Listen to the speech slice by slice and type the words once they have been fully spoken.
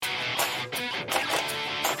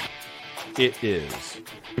It is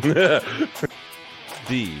the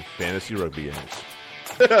Fantasy Rugby Yanks.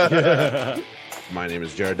 My name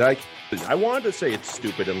is Jared Dyke. I wanted to say it's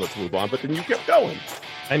stupid and let's move on, but then you kept going.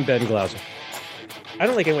 I'm Ben Glauser. I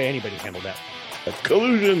don't like any way anybody handled that.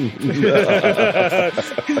 Collusion.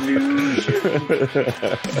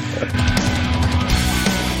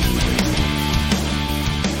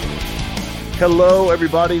 Hello,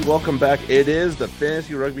 everybody. Welcome back. It is the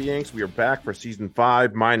Fantasy Rugby Yanks. We are back for season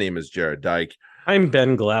 5. My name is Jared Dyke. I'm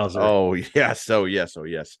Ben Glauser. Oh, yes. Oh, yes. Oh,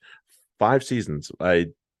 yes. 5 seasons. I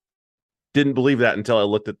didn't believe that until I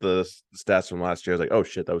looked at the stats from last year. I was like, oh,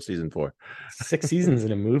 shit, that was season 4. 6 seasons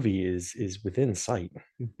in a movie is within sight.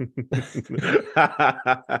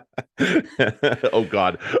 Oh,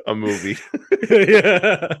 God, a movie.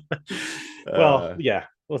 Yeah. Well, yeah.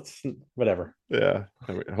 Let's whatever. Yeah.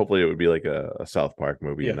 I mean, hopefully it would be like a South Park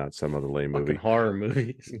movie and not some other lame movie. Horror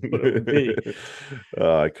movies. What it would be.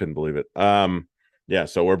 I couldn't believe it. Yeah,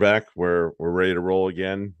 so we're back. We're ready to roll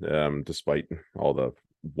again, despite all the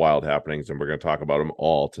wild happenings, and we're going to talk about them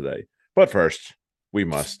all today. But first, we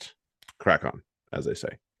must crack on, as they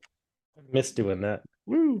say. I miss doing that.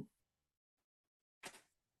 Woo!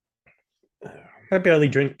 I barely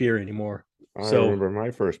drink beer anymore. I remember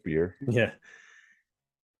my first beer. Yeah.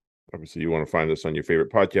 Obviously, you want to find us on your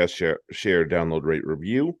favorite podcast, share, download, rate,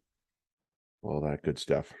 review, all that good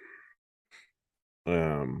stuff.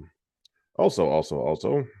 Also,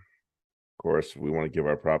 of course, we want to give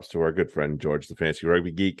our props to our good friend George, the Fantasy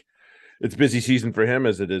Rugby Geek. It's busy season for him,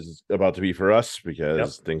 as it is about to be for us,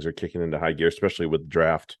 because things are kicking into high gear, especially with the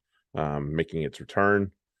draft making its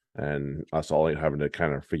return, and us all having to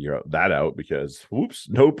kind of figure that out because whoops,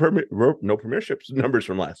 no premierships numbers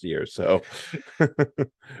from last year. So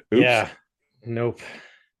yeah, nope.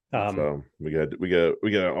 So we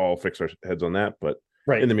got all fix our heads on that, but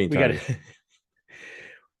in the meantime,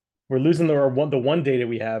 we're losing the one data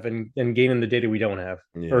we have and gaining the data we don't have,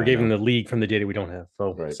 or gaining the league from the data we don't have.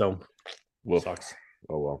 So sucks.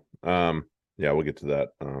 Oh well. Yeah, we'll get to that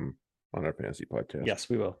on our fantasy podcast. Yes,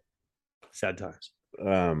 we will. Sad times.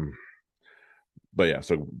 But yeah,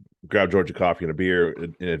 so grab George a coffee and a beer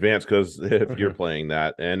in advance, because if you're playing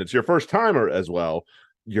that and it's your first timer as well,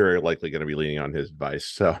 you're likely going to be leaning on his advice.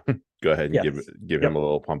 So go ahead and give him a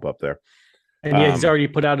little pump up there. And he's already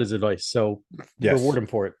put out his advice, so reward him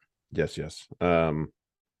for it. Yes. I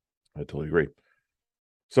totally agree.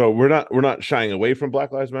 So we're not shying away from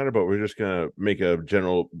Black Lives Matter, but we're just gonna make a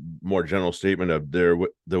more general statement of there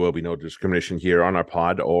will be no discrimination here on our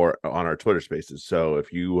pod or on our Twitter Spaces. So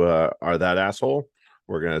if you are that asshole,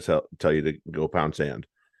 we're gonna tell you to go pound sand.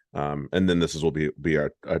 And then will be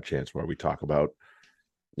our chance where we talk about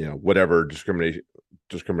whatever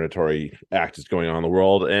discriminatory act is going on in the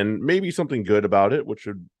world, and maybe something good about it, which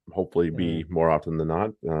should hopefully be more often than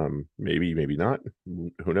not. Maybe not.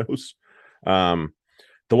 Who knows?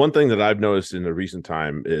 The one thing that I've noticed in the recent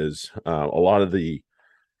time is a lot of the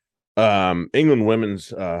England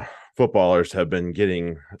women's footballers have been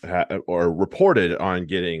getting or reported on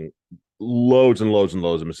getting loads and loads and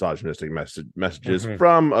loads of misogynistic messages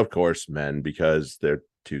from, of course, men, because they're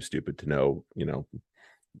too stupid to know,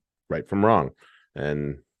 right from wrong.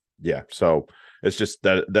 And yeah, so it's just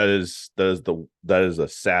that is a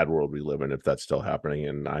sad world we live in if that's still happening,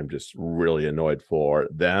 and I'm just really annoyed for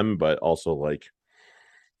them, but also like,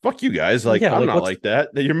 fuck you guys. Like, I'm not like that.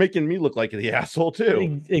 You're making me look like the asshole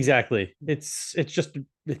too. Exactly. It's just,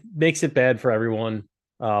 it makes it bad for everyone.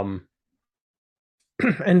 And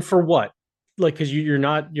for what? Like, because you're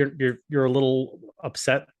a little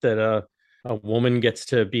upset that a woman gets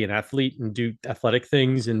to be an athlete and do athletic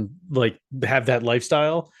things and like have that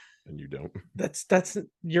lifestyle, and you don't. That's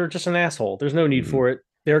you're just an asshole. There's no need for it.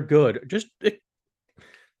 They're good.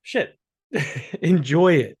 Shit.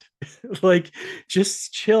 Enjoy it. Like,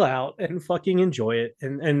 just chill out and fucking enjoy it,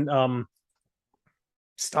 and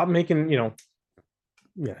stop making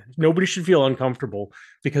nobody should feel uncomfortable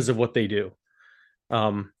because of what they do.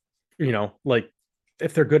 Like,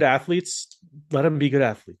 if they're good athletes, let them be good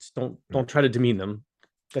athletes. Don't try to demean them.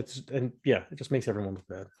 It just makes everyone look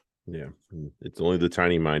bad. Yeah, it's only the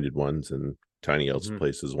tiny minded ones and tiny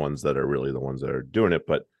places ones that are really the ones that are doing it,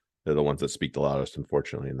 but they're the ones that speak the loudest,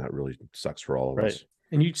 unfortunately, and that really sucks for all of us.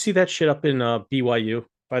 And you see that shit up in BYU,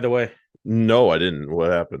 by the way? No, I didn't.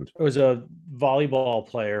 What happened? It was a women's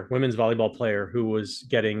volleyball player, who was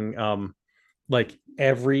getting like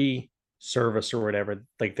every service or whatever,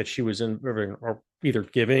 like that she was in, or either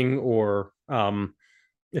giving or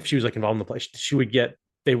if she was like involved in the play,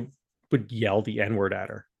 they would yell the N-word at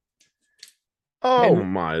her. Oh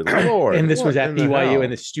my Lord. And this was at BYU,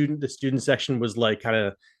 and the student section was like kind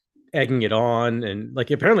of egging it on, and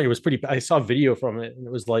like apparently it was pretty. I saw video from it, and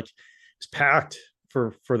it was like it's packed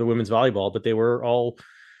for the women's volleyball, but they were all,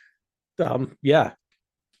 yeah,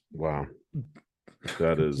 Wow,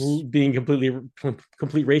 that is being complete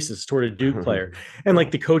racist toward a Duke player, and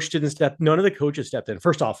like the coach didn't step. None of the coaches stepped in.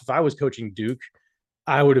 First off, if I was coaching Duke,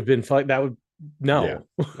 I would have been fuck. That would no.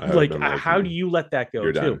 Like, how do you let that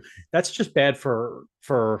go too? That's just bad for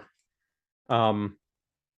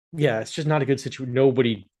yeah. It's just not a good situation.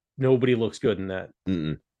 Nobody looks good in that.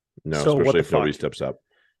 No, so especially if nobody steps up.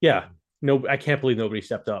 Yeah, no, I can't believe nobody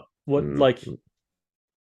stepped up. What like?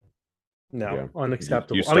 No,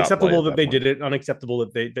 unacceptable. Unacceptable that they did it. Unacceptable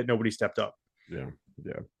that nobody stepped up. Yeah.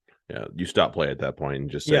 You stop play at that point and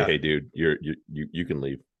just say, "Hey, dude, you can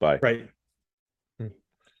leave. Bye." Right.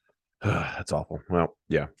 That's awful. Well,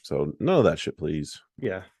 yeah. So none of that shit, please.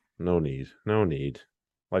 Yeah. No need.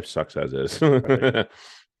 Life sucks as is. Right.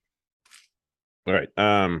 All right.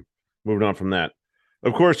 Moving on from that.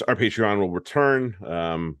 Of course, our Patreon will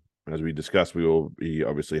return. As we discussed, we will be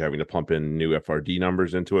obviously having to pump in new FRD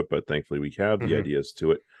numbers into it, but thankfully we have the ideas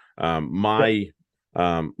to it. My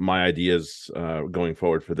ideas going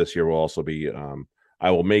forward for this year will also be I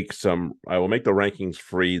will make the rankings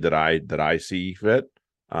free that I see fit.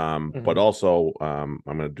 But also I'm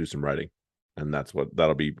going to do some writing, and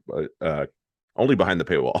that'll be only behind the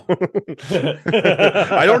paywall.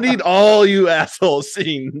 I don't need all you assholes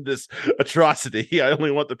seeing this atrocity. I only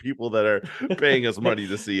want the people that are paying us money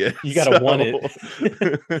to see it. You gotta want it.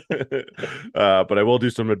 But I will do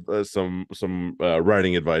some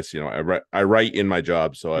writing advice. You know, I write in my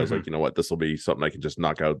job, so I was like, you know what, this will be something I can just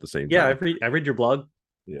knock out at the same time. Yeah, I read your blog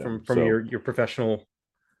from your professional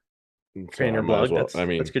trainer blog. Well.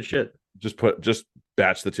 That's good shit. Just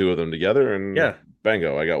batch the two of them together, and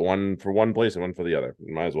bango, I got one for one place and one for the other.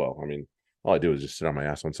 Might as well. I mean, all I do is just sit on my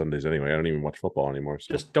ass on Sundays anyway. I don't even watch football anymore.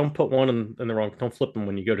 So. Just don't put one in the wrong. Don't flip them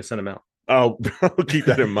when you go to send them out. I'll keep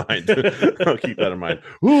that in mind. I'll keep that in mind.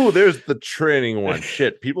 Ooh, there's the training one.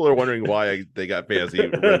 Shit, people are wondering why they got fancy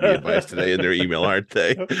rugby advice today in their email, aren't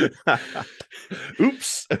they?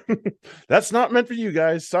 Oops, that's not meant for you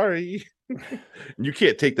guys. Sorry. You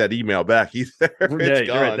can't take that email back either. It's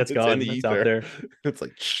gone. Right. That's gone. It's out there. It's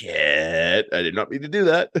like, shit, I did not mean to do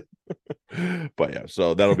that. But yeah,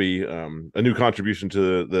 so that'll be a new contribution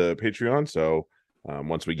to the Patreon. So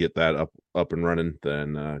once we get that up and running,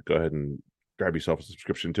 then go ahead and grab yourself a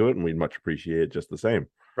subscription to it, and we'd much appreciate it just the same.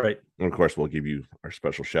 Right. And of course, we'll give you our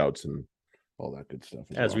special shouts and all that good stuff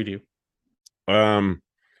as we do.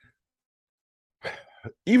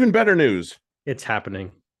 Even better news. It's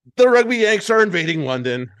happening. The Rugby Yanks are invading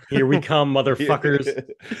London. Here we come, motherfuckers.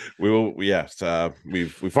 We will. Yes, we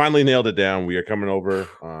finally nailed it down. We are coming over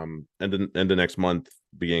end of next month,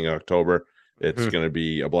 beginning of October. It's going to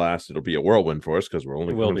be a blast. It'll be a whirlwind for us because we're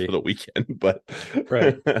only going for the weekend. But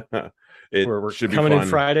right, we're should coming in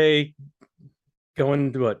Friday.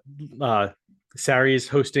 Going to what? Sarri's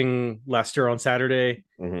hosting Leicester on Saturday.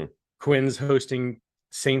 Quinn's hosting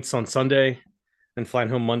Saints on Sunday, and flying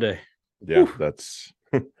home Monday. Yeah, that's.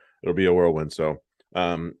 It'll be a whirlwind. So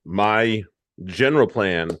my general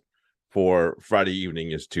plan for Friday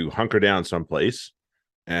evening is to hunker down someplace,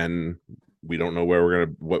 and we don't know where we're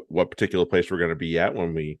gonna what particular place we're gonna be at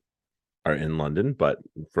when we are in London, but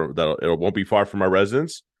it won't be far from our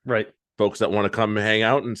residence. Right. Folks that want to come hang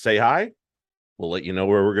out and say hi, we'll let you know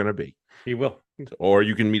where we're gonna be. You will. Or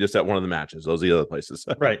you can meet us at one of the matches. Those are the other places.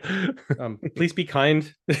 Right. Please be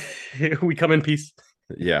kind. We come in peace.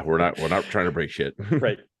 Yeah, we're not trying to break shit.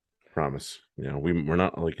 Right. Promise. You know, we're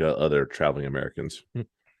not like other traveling Americans.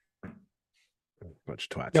 Bunch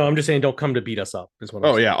of twats. No, I'm just saying, don't come to beat us up. Is what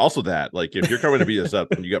I'm saying. Yeah. Also, that like if you're coming to beat us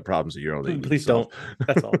up, and you got problems of your own. Please don't.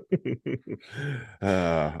 That's all.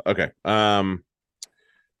 Okay.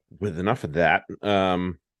 With enough of that,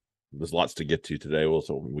 there's lots to get to today.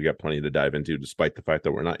 Also, we got plenty to dive into, despite the fact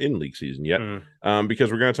that we're not in league season yet. Because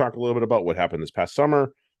we're going to talk a little bit about what happened this past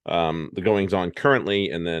summer. The goings on currently,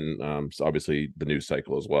 and then obviously the news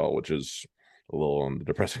cycle as well, which is a little on the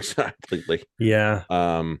depressing side lately. Yeah.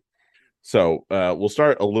 So we'll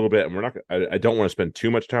start a little bit, and we're not. I don't want to spend too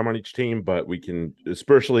much time on each team, but we can,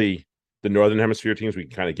 especially the Northern Hemisphere teams, we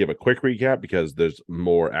can kind of give a quick recap because there's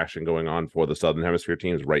more action going on for the Southern Hemisphere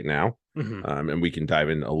teams right now, and we can dive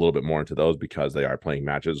in a little bit more into those because they are playing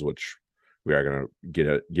matches, which we are going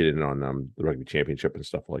to get in on the Rugby Championship and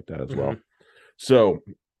stuff like that as well. So.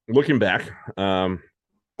 Looking back,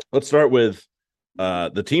 let's start with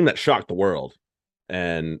the team that shocked the world,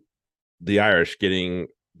 and the Irish getting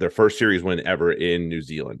their first series win ever in New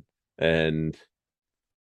Zealand. And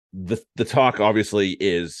the talk obviously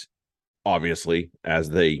is, as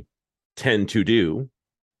they tend to do,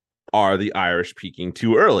 Are the Irish peaking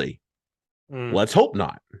too early? Let's hope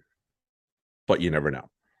not. But you never know.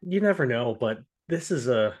 You never know, but this is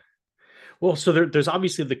so there's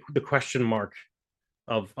obviously the question mark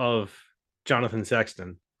of Jonathan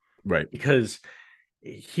Sexton, Right. because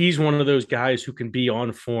he's one of those guys who can be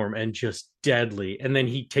on form and just deadly, and then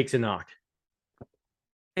he takes a knock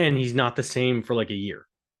and he's not the same for like a year.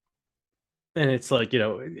 And it's like,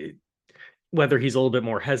 whether he's a little bit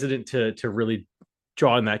more hesitant to really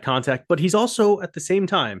draw in that contact, but he's also at the same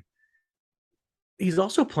time, he's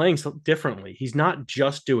also playing differently. He's not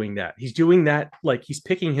just doing that. He's doing that, like he's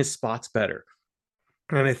picking his spots better.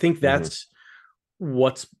 And I think that's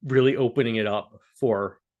what's really opening it up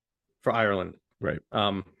for Ireland. Right.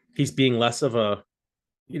 He's being less of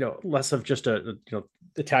just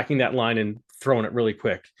attacking that line and throwing it really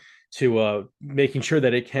quick, to making sure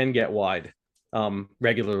that it can get wide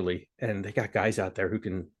regularly. And they got guys out there who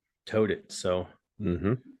can tote it. So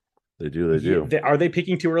they do. Are they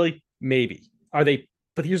peaking too early? Maybe. Are they?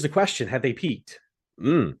 But here's the question: have they peaked?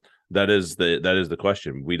 That is the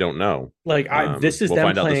question. We don't know. Like this is we'll them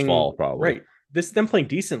find playing out this fall, probably. Right. This is them playing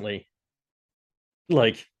decently,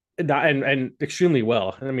 like and extremely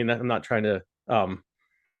well. I mean, I'm not trying to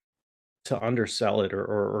undersell it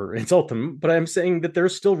or insult them, but I'm saying that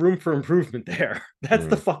there's still room for improvement there. That's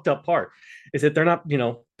the fucked up part, is that they're not,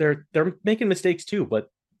 they're making mistakes too, but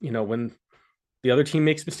when the other team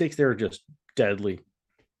makes mistakes, they're just deadly.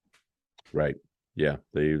 Right. Yeah.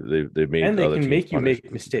 They've made, and they can make you make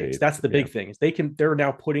mistakes. That's the big thing, is they're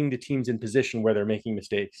now putting the teams in position where they're making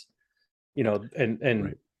mistakes,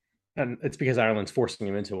 and it's because Ireland's forcing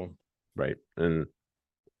them into them. Right. And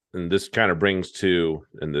this kind of brings to,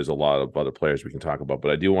 and there's a lot of other players we can talk about,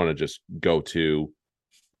 but I do want to just go to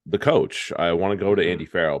the coach. I want to go to Andy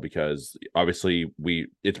Farrell, because obviously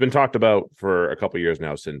it's been talked about for a couple of years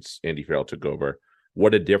now since Andy Farrell took over,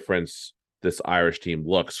 what a difference this Irish team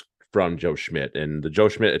looks from Joe Schmidt. And the Joe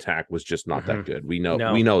Schmidt attack was just not that good. We know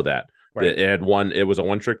that. Right. It was a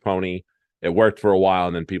one-trick pony. It worked for a while,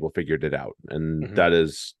 and then people figured it out. And that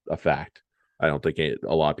is a fact. I don't think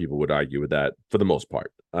a lot of people would argue with that for the most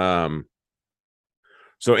part.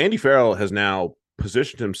 So Andy Farrell has now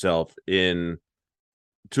positioned himself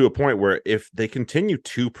to a point where if they continue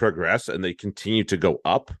to progress and they continue to go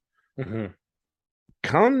up,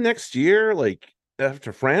 come next year, like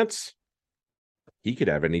after France, he could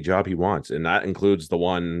have any job he wants. And that includes the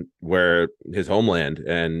one where his homeland,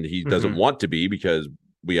 and he doesn't want to be, because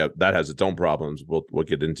that has its own problems we'll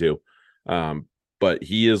get into. But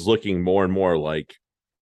he is looking more and more like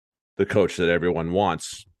the coach that everyone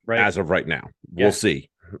wants as of right now. Yeah. We'll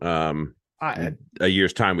see. A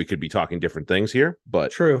year's time, we could be talking different things here,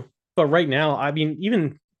 but true. But right now, I mean,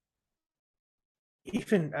 even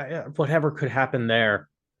whatever could happen there.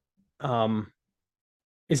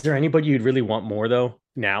 Is there anybody you'd really want more though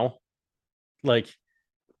now? Like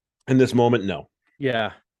in this moment, no.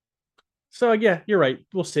 Yeah. So yeah, you're right.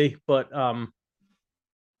 We'll see. But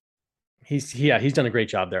he's done a great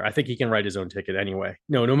job there. I think he can write his own ticket anyway.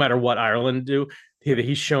 No matter what Ireland do,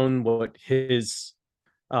 he's shown what his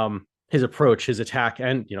approach, his attack,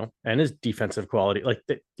 and and his defensive quality. Like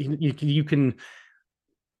you can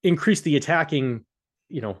increase the attacking,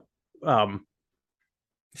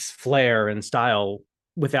 flair and style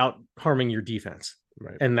without harming your defense.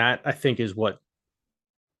 Right. And that, I think, is what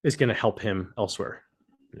is going to help him elsewhere,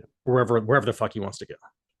 wherever the fuck he wants to go.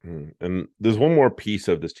 And there's one more piece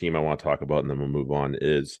of this team I want to talk about, and then we'll move on.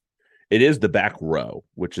 It is the back row,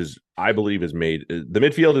 which is, I believe, is made. The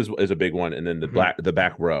midfield is a big one, and then the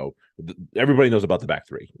back row. Everybody knows about the back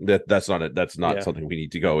three. That's not something we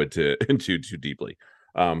need to go into too deeply.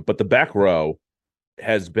 But the back row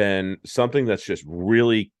has been something that's just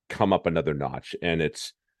really come up another notch, and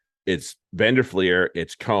it's Van der Fleer,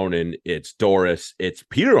 it's Conan, it's Doris, it's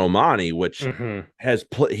Peter O'Mahony, which has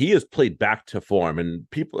played back to form. And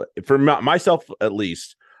people, for myself at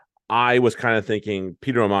least, I was kind of thinking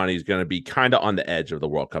Peter O'Mahony is going to be kind of on the edge of the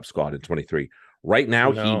World Cup squad in 23. Right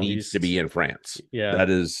now, he needs to be in France. Yeah,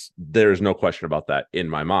 there's no question about that in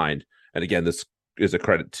my mind. And again, this is a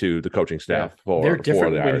credit to the coaching staff for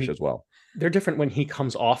the Irish as well. They're different when he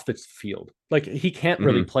comes off the field. Like, he can't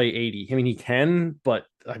really play 80. I mean, he can, but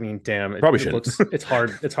I mean, damn, it's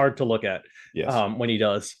hard. It's hard to look at. Yes. When he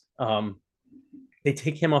does. They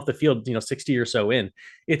take him off the field, 60 or so in.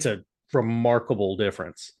 It's a remarkable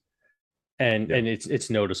difference. And it's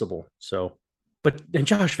noticeable. So, and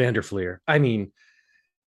Josh Van der Fleer, I mean,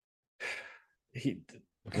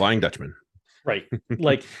 Flying Dutchman. Right.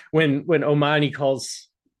 Like when O'Mahony calls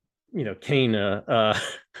Kane a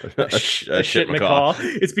Shit shit McCaw. McCall.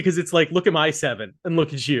 It's because it's like, look at my 7 and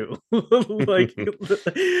look at you. Like,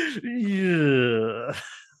 yeah.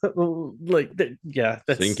 Like yeah, Sink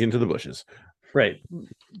that's into the bushes. right.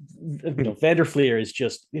 Vanderfleer is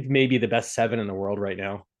just maybe the best 7 in the world right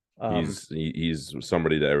now. He's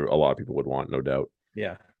somebody that a lot of people would want, no doubt.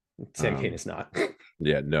 Yeah, Sam Kane is not.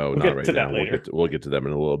 Yeah, no, We'll not get right to now. that later. We'll get to them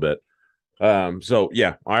in a little bit. So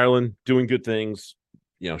yeah, Ireland doing good things.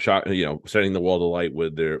 Setting the world alight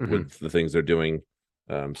with with the things they're doing.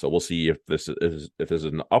 So we'll see if this is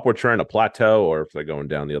an upward trend, a plateau, or if they're going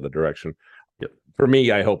down the other direction. Yep. For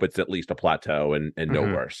me, I hope it's at least a plateau and no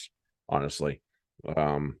worse, honestly.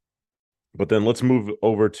 But then let's move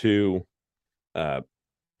over to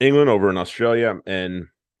England over in Australia, and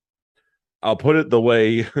I'll put it the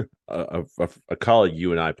way a colleague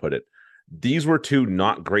you and I put it. These were two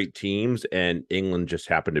not great teams, and England just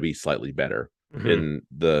happened to be slightly better in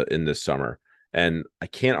this summer. And I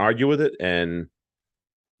can't argue with it. And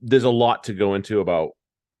there's a lot to go into about,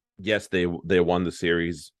 yes, they won the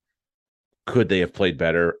series. Could they have played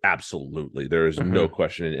better? Absolutely. There is no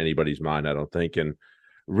question in anybody's mind, I don't think. And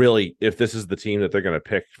really, if this is the team that they're going to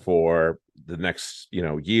pick for the next,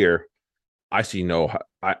 year, I see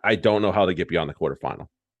I don't know how they get beyond the quarterfinal.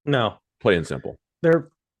 No, plain and simple. They're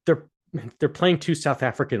playing too South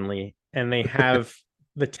Africanly, and they have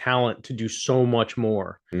the talent to do so much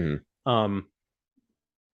more. And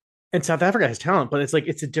South Africa has talent, but it's like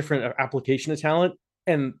it's a different application of talent,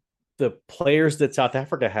 and the players that South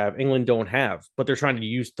Africa have, England don't have, but they're trying to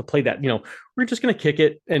use to play that. We're just going to kick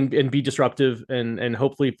it and be disruptive, and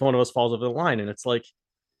hopefully one of us falls over the line. And it's like,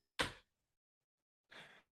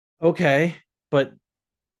 okay, but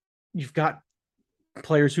you've got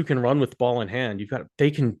players who can run with ball in hand.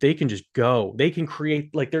 They can just go. They can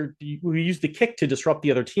create, like, we use the kick to disrupt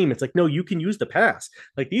the other team. It's like, no, you can use the pass.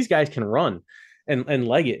 Like, these guys can run and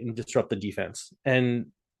leg it and disrupt the defense. And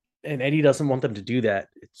Eddie doesn't want them to do that.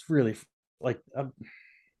 It's really like,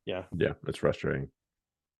 yeah, it's frustrating.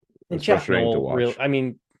 It's frustrating to watch.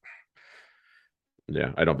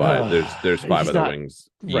 Yeah, I don't buy it. There's 5 other wings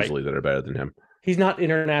easily that are better than him. He's not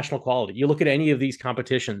international quality. You look at any of these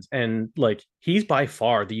competitions, and like, he's by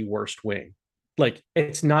far the worst wing. Like,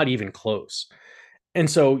 it's not even close. And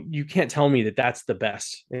so you can't tell me that that's the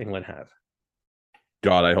best England have.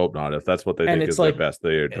 God, I hope not. If that's what they think is their best,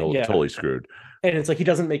 they are totally screwed. And it's like, he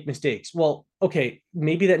doesn't make mistakes. Well, okay,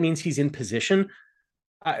 maybe that means he's in position,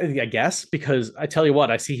 I guess, because I tell you what,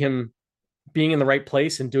 I see him being in the right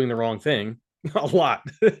place and doing the wrong thing a lot.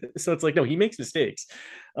 So it's like, no, he makes mistakes.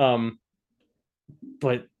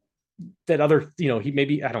 But that other, he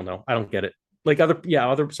maybe, I don't know. I don't get it. Like,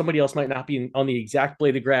 somebody else might not be on the exact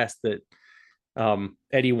blade of grass that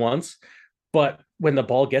Eddie wants, but when the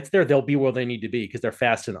ball gets there, they'll be where they need to be because they're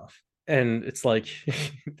fast enough. And it's like,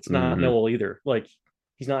 it's not Noel either. Like,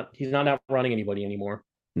 he's not outrunning anybody anymore.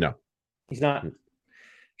 No, he's not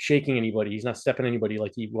shaking anybody. He's not stepping anybody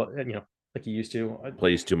like he used to.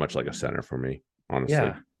 Plays too much like a center for me,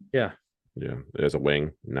 honestly. Yeah. There's a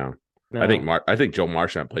wing. No. I think Joe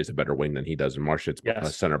Marchant plays a better wing than he does, and Marchant's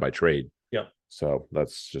a center by trade. Yep. So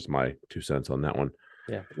that's just my 2 cents on that one.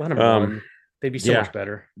 Yeah, let them run. They'd be so much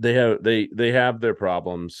better. They have their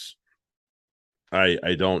problems.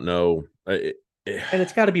 I don't know. And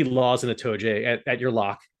it's got to be Laws and Itoje at your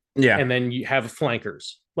lock. Yeah, and then you have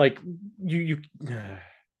flankers like you.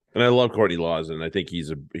 And I love Courtney Laws, and I think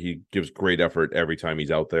he gives great effort every time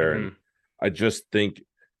he's out there. And I just think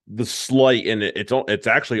the slight, and it's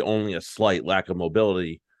actually only a slight lack of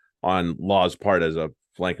mobility on Law's part as a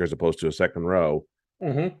flanker as opposed to a second row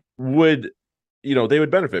would, they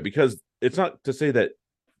would benefit, because it's not to say that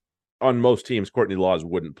on most teams Courtney Laws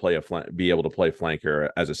wouldn't be able to play flanker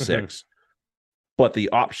as a 6, but the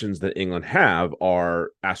options that England have are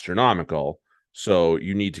astronomical, so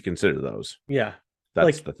you need to consider those. Yeah,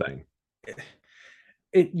 that's the thing.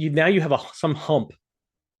 Now you have some hump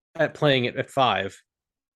at playing it at 5.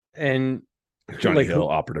 And Johnny Hill,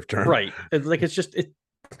 operative term, right? It's just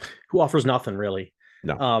who offers nothing really.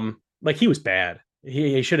 No, like, he was bad.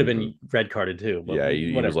 He should have been red carded too. But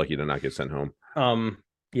he was lucky to not get sent home.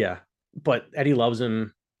 Yeah, but Eddie loves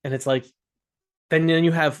him, and it's like, then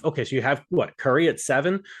you have so you have Curry at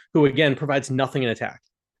 7, who again provides nothing in attack,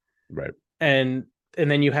 right? And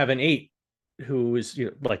then you have an 8, who is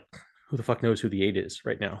who the fuck knows who the 8 is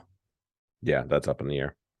right now? Yeah, that's up in the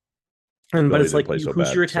air. But it's like,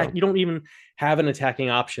 who's your attack? So. You don't even have an attacking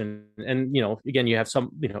option, and again, you have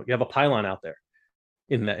you have a pylon out there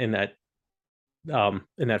in that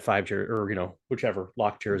 5 jersey, or whichever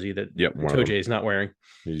lock jersey that Itoje is not wearing.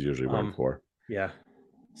 He's usually wearing 4. Yeah,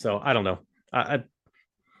 so I don't know.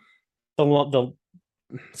 the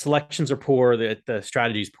selections are poor, the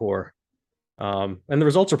strategy's poor, and the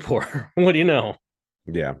results are poor. What do you know?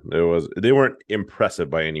 Yeah, they weren't impressive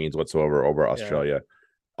by any means whatsoever over Yeah. Australia.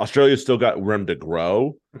 Australia's still got room to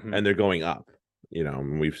grow, Mhm. and they're going up.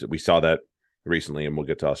 And we saw that recently, and we'll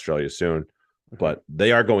get to Australia soon, but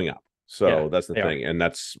they are going up. So Yeah, that's the they are. thing, and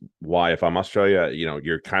that's why if I'm Australia,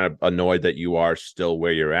 you're kind of annoyed that you are still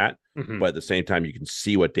where you're at, Mhm. but at the same time, you can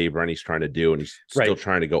see what Dave Rennie's trying to do, and he's still Right.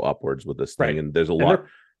 trying to go upwards with this thing. Right. And there's a And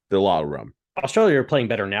lot of room. Australia are playing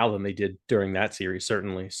better now than they did during that series,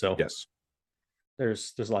 certainly. So Yes.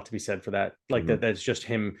 there's a lot to be said for that. Like Mhm. that's just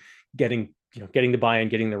him getting getting the buy-in,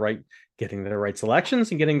 getting the right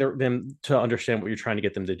selections, and getting them to understand what you're trying to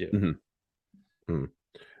get them to do.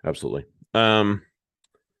 Absolutely.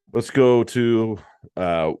 Let's go to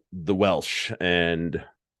the Welsh. And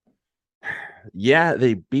yeah,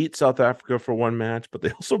 they beat South Africa for one match, but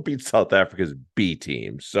they also beat South Africa's B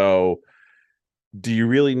team. So do you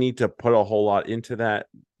really need to put a whole lot into that,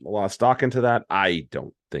 a lot of stock into that? I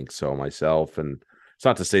don't think so myself. And it's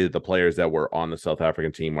not to say that the players that were on the South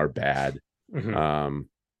African team are bad. Mhm.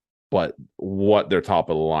 But what their top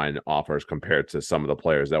of the line offers compared to some of the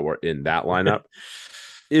players that were in that lineup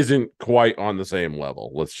isn't quite on the same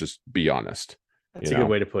level. Let's just be honest. That's a good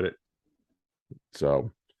way to put it.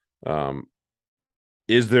 So,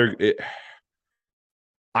 is there?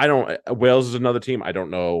 I don't. Wales is another team. I don't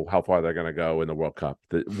know how far they're going to go in the World Cup.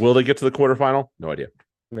 Will they get to the quarterfinal? No idea.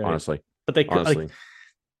 Right. Honestly, But they could, honestly,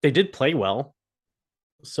 they did play well.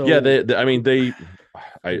 So yeah. I mean, the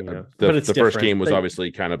it's first game was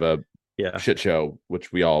obviously kind of a yeah shit show,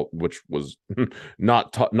 which was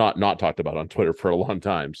not talked about on Twitter for a long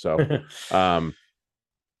time. So,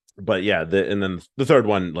 but yeah, and then the third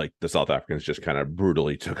one, like the South Africans just kind of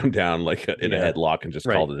brutally took him down like in a headlock and just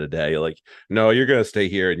called it a day. Like, no, you're gonna stay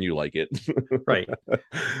here and you like it, right?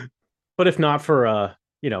 But if not for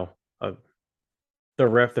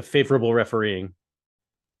the favorable refereeing,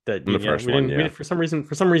 that the first one, for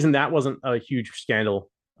some reason that wasn't a huge scandal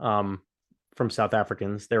from South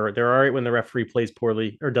Africans. They're all right when the referee plays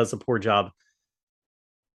poorly or does a poor job.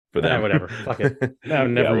 For them, whatever. Fuck it. No,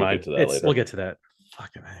 never mind. We'll get to that.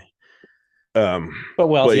 Fucking A.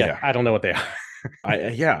 But yeah, I don't know what they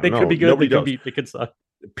are. They could be good. They could suck.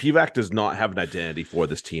 Pivac does not have an identity for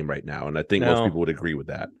this team right now, and I think most people would agree with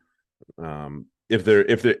that. If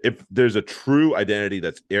there's a true identity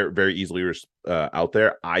that's very easily out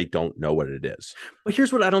there, I don't know what it is. Well,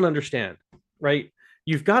 here's what I don't understand. Right,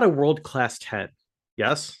 you've got a world-class 10.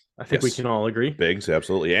 Yes, I think we can all agree. Biggs,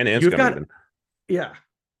 absolutely, and Anscombe even. Yeah,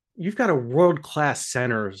 you've got a world-class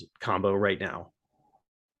centers combo right now.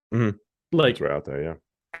 Mm-hmm. Like right out there, yeah,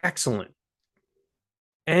 excellent.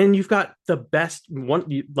 And you've got the best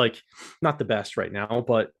one, like not the best right now,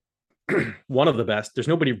 but one of the best. There's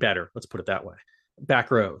nobody better. Let's put it that way.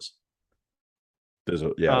 Back rows. There's a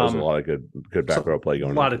lot of good back row play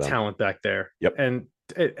going on. A lot of talent back there. Yep.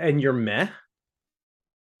 And you're meh.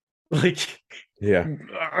 Like, yeah,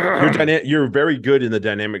 you're very good in the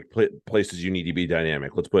dynamic places you need to be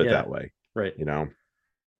dynamic. Let's put it that way. Right.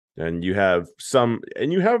 And you have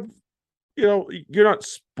you're not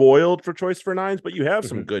spoiled for choice for nines, but you have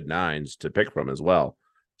some good nines to pick from as well.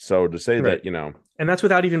 So to say that, and that's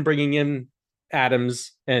without even bringing in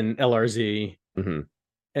Adams and LRZ and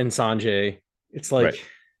Sanjay. It's like,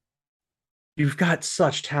 you've got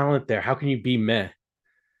such talent there. How can you be meh?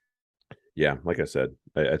 Yeah, like I said,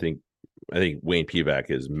 I think Wayne Pivac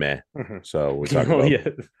is meh. So we're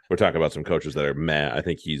talking about some coaches that are meh. I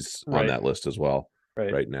think he's on that list as well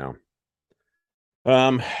right now.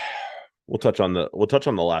 We'll touch on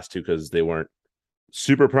the last two because they weren't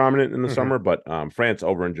super prominent in the summer, but France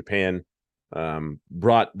over in Japan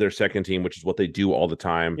brought their second team, which is what they do all the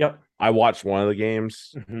time. Yep. I watched one of the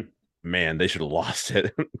games. Man, they should have lost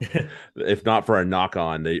it. If not for a knock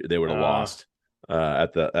on, they would have lost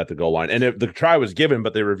at the goal line. And if the try was given,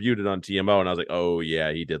 but they reviewed it on TMO, and I was like, oh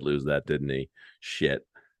yeah, he did lose that, didn't he? Shit.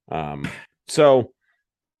 So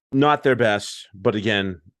not their best, but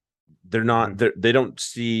again, they're not. They don't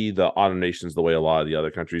see the Autumn Nations the way a lot of the other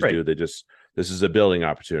countries do. They just, this is a building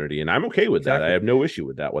opportunity, and I'm okay with that. I have no issue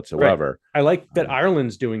with that whatsoever. I like that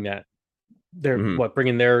Ireland's doing that. They're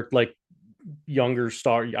bringing their like younger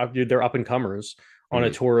star, their up and comers on a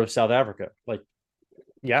tour of South Africa. Like,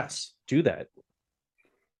 yes, do that.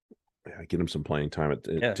 Yeah, get them some playing time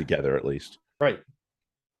together at least. Right.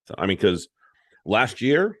 So, I mean, because last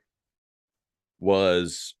year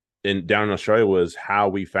was down in Australia was how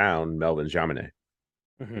we found Melvin Jaminet.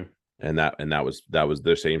 And that was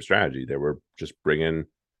their same strategy. They were just bringing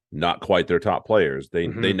not quite their top players. They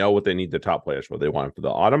know what they need the top players for. They want them for the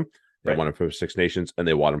autumn. They Right. want him for Six Nations, and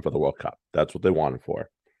they want him for the World Cup. That's what they want him for.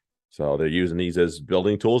 So they're using these as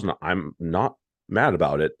building tools, and I'm not mad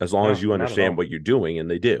about it as long No, as you not at understand all. what you're doing, and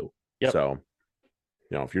they do. Yep. So,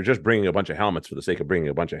 if you're just bringing a bunch of helmets for the sake of bringing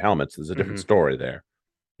a bunch of helmets, there's a different Mhm. story there.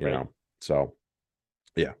 Right. So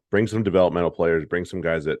yeah, bring some developmental players, bring some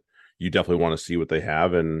guys that you definitely want to see what they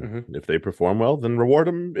have, and Mhm. if they perform well, then reward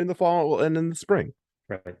them in the fall and in the spring.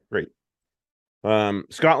 Right. Great.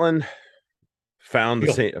 Scotland found the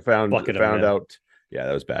Real same bucket of found men. out. Yeah,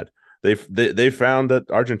 that was bad. They found that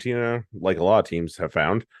Argentina, like a lot of teams have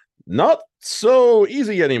found, not so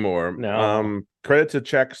easy anymore. No. Credit to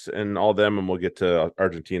Czechs and all them, and we'll get to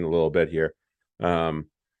Argentina a little bit here.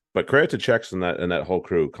 But credit to Czechs and that whole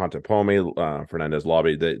crew, Conte Pome, Fernandez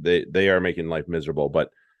Lobby. They are making life miserable.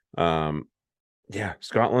 But yeah,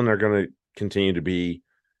 Scotland are going to continue to be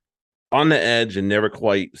on the edge and never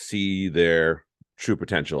quite see their true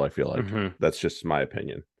potential. I feel like Mhm. that's just my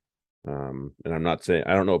opinion. And I'm not saying,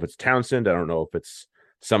 I don't know if it's Townsend. I don't know if it's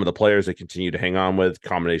some of the players they continue to hang on with,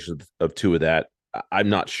 combinations of two of that. I'm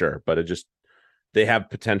not sure, but they have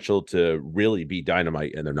potential to really be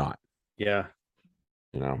dynamite, and they're not. Yeah.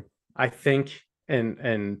 I think,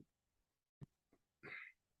 and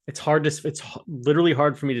it's literally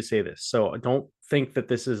hard for me to say this. So I don't think that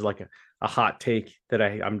this is like a hot take that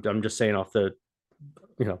I'm just saying off the,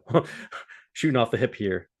 shooting off the hip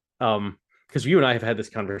here. Because you and I have had this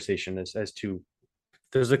conversation as to,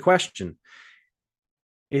 there's a question: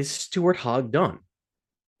 is Stuart Hogg done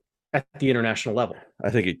at the international level? I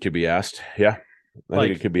think it could be asked. Yeah, I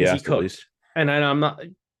think it could be is he asked at cooked? least. And I'm not,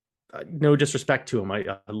 no disrespect to him.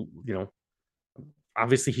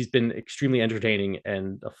 Obviously he's been extremely entertaining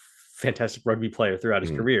and a fantastic rugby player throughout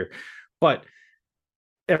his career, but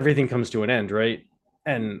everything comes to an end, right?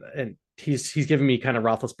 And he's giving me kind of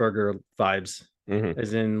Roethlisberger vibes,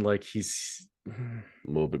 as in like he's a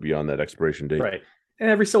little bit beyond that expiration date, right? And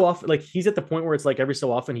every so often, like he's at the point where it's like every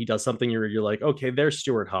so often he does something you're like, okay, there's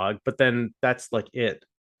Stuart Hogg, but then that's like it.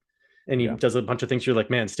 And he does a bunch of things. You're like,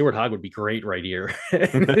 man, Stuart Hogg would be great right here.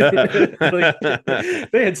 Like,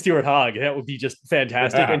 they had Stuart Hogg, that would be just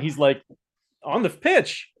fantastic. And he's like on the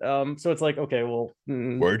pitch. So it's like, okay, well,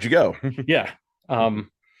 where'd you go? Yeah.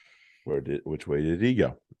 Which way did he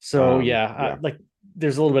go? So like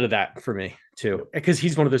there's a little bit of that for me too, because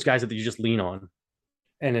he's one of those guys that you just lean on,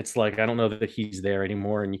 and it's like I don't know that he's there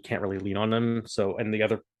anymore, and you can't really lean on him. So, and the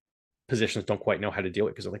other positions don't quite know how to deal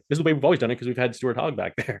with it because they're like, this is the way we've always done it because we've had Stuart Hogg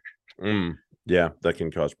back there. Yeah, that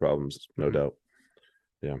can cause problems, no doubt.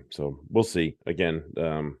 Yeah, so we'll see. Again,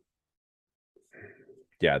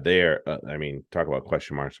 yeah, they're. I mean, talk about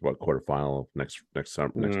question marks about quarterfinal next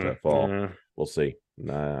fall. We'll see.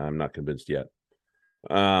 I'm not convinced yet.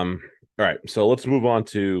 All right, so let's move on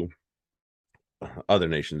to other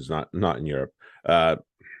nations, not in Europe.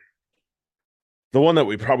 The one that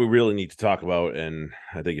we probably really need to talk about, and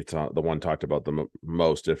I think it's the one talked about the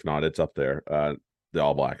most, if not, it's up there. The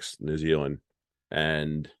All Blacks, New Zealand,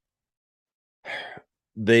 and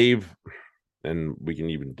and we can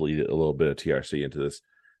even bleed a little bit of TRC into this.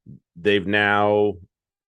 They've now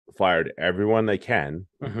fired everyone they can,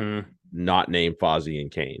 not name Fozzie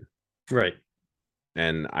and Kane. Right.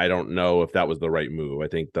 And I don't know if that was the right move. I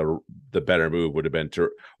think the better move would have been to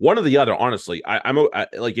one or the other. Honestly, I'm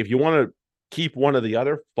like, if you want to keep one or the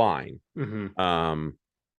other, fine.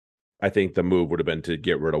 I think the move would have been to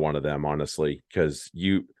get rid of one of them, honestly, because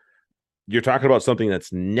you're talking about something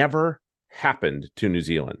that's never happened to New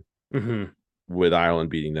Zealand, with Ireland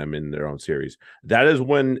beating them in their own series. That is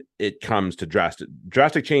when it comes to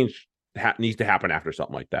drastic change needs to happen after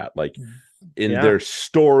something like that. Like in their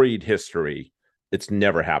storied history, it's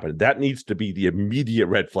never happened. That needs to be the immediate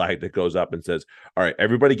red flag that goes up and says, all right,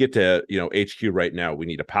 everybody get to, HQ right now. We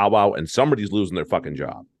need a powwow, and somebody's losing their fucking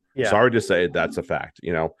job. Yeah. Sorry to say, that's a fact.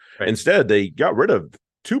 Right. Instead, they got rid of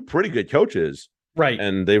two pretty good coaches. Right.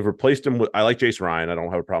 And they've replaced him with, I like Jason Ryan. I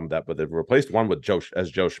don't have a problem with that, but they've replaced one with Joe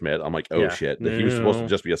Schmidt. I'm like, oh shit. He was supposed to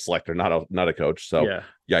just be a selector, not a coach. So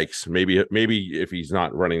yikes. Maybe if he's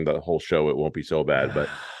not running the whole show, it won't be so bad. But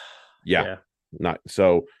not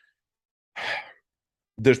so.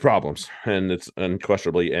 There's problems, and it's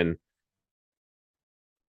unquestionably. And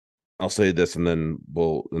I'll say this, and then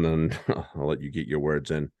I'll let you get your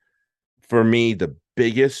words in. For me, the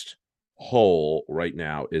biggest hole right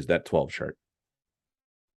now is that 12 shirt.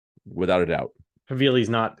 Without a doubt. Havili's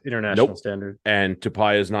not international standard. And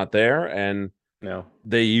Tupai is not there. And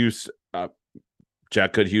they use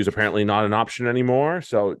Jack Goodhue's apparently not an option anymore.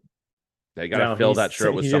 So they got to fill that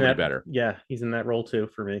shirt with somebody better. Yeah, he's in that role too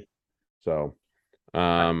for me. So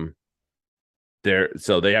so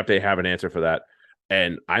they have to have an answer for that.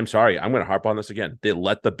 And I'm sorry, I'm going to harp on this again. They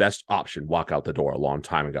let the best option walk out the door a long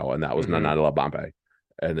time ago, and that was Mhm. Nanada Labambe.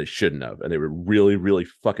 And they shouldn't have. And they were really, really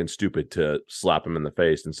fucking stupid to slap him in the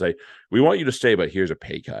face and say, "We want you to stay, but here's a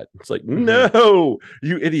pay cut." It's like, no,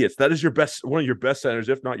 you idiots. That is your best, one of your best centers,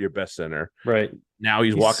 if not your best center. Right. Now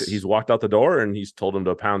he's walked out the door, and he's told him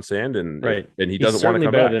to pound sand, and Right. and he He's doesn't want to certainly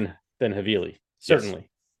come better back. than Havili. Certainly.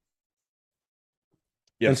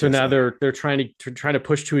 Yes, And so now they're trying to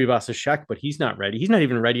push Tuivasa Sheck, but he's not ready. He's not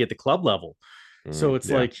even ready at the club level. So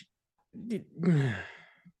it's like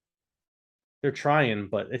they're trying,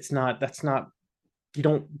 but it's not. That's not. You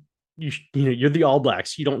don't. You're the All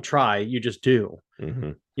Blacks. You don't try. You just do.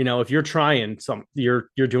 Mhm. If you're trying you're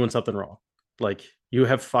doing something wrong. Like you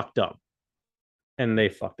have fucked up, and they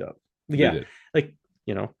fucked up. Yeah, like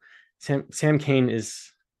Sam Kane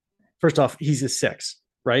is, first off, he's a 6,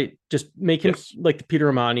 right? Just make him like the Peter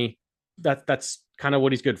Amani. That's kind of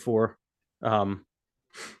what he's good for.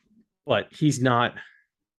 But he's not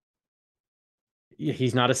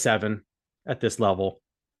a 7 at this level.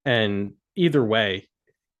 And either way,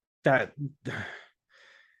 that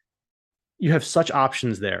you have such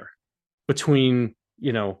options there between,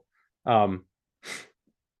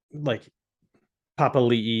 like Papa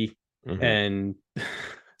Lee and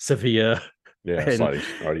Sevilla. Yeah, sliding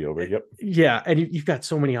already over. Yep. Yeah, and you've got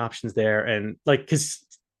so many options there, and like because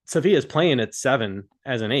Sevilla is playing at 7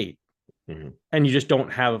 as an 8, and you just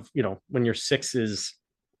don't have when your 6 is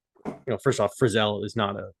first off, Frizzell is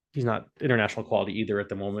he's not international quality either at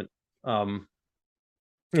the moment, and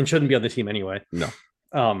shouldn't be on the team anyway. No.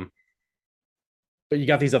 But you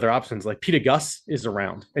got these other options like Peter Gus is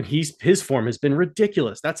around, and his form has been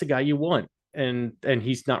ridiculous. That's a guy you want. And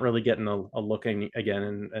he's not really getting a look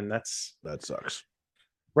again, and that sucks.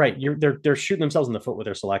 Right, they're shooting themselves in the foot with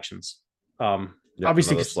their selections.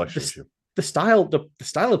 Obviously, the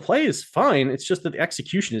style of play is fine. It's just that the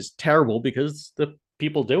execution is terrible because the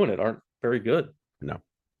people doing it aren't very good. No,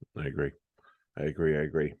 I agree.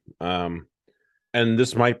 And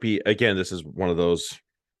this might be, again, this is one of those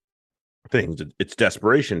things. It's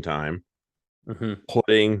desperation time.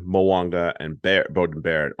 Putting Mo'unga and Beauden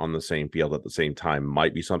Barrett on the same field at the same time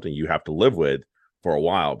might be something you have to live with for a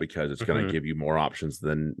while, because it's going to give you more options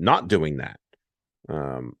than not doing that.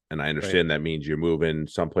 And I understand that means you're moving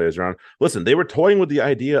some players around. Listen, they were toying with the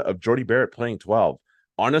idea of Jordie Barrett playing 12.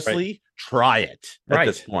 Honestly, try it at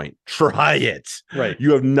this point. Try it. Right.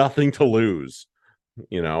 You have nothing to lose.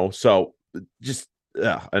 So just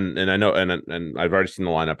and I know and I've already seen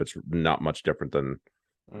the lineup. It's not much different than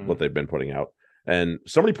what they've been putting out. And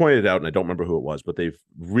somebody pointed it out, and I don't remember who it was, but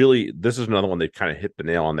this is another one they've kind of hit the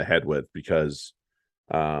nail on the head with, because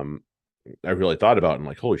I really thought about it and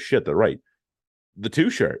like, holy shit, they're right. The 2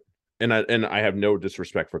 shirt. And I have no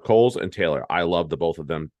disrespect for Coles and Taylor. I love the both of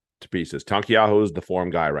them to pieces. Tankiaho is the form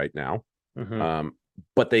guy right now.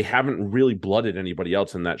 But they haven't really blooded anybody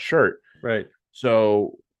else in that shirt. Right.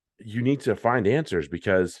 So you need to find answers,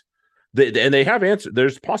 because they have answers.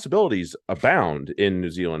 There's possibilities abound in New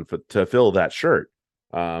Zealand to fill that shirt.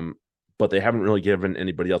 But they haven't really given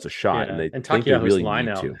anybody else a shot. Yeah. And they think they really line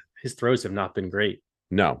out. His throws have not been great.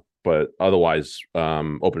 No, but otherwise,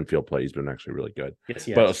 open field play has been actually really good. Yes,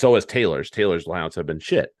 but so has Taylor's. Taylor's lineouts have been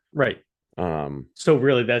shit. Right. So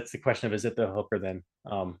really, that's the question of, is it the hooker then?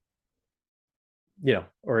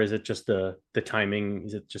 Or is it just the timing?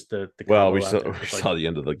 Is it just the well, we saw the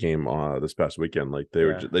end of the game this past weekend. Like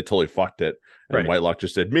they totally fucked it, and Whitelock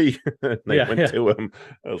just said me. And they went to him.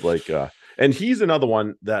 I was like, and he's another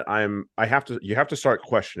one that you have to start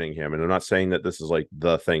questioning him. And I'm not saying that this is like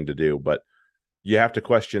the thing to do, but you have to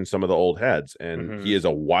question some of the old heads. And he is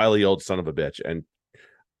a wily old son of a bitch. And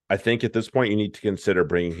I think at this point you need to consider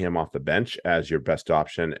bringing him off the bench as your best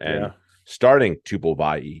option and starting Tupou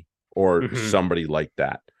Vaa'i or somebody like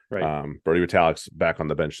that. Right. Brodie Retallick's back on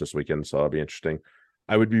the bench this weekend, so that'll be interesting.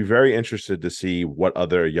 I would be very interested to see what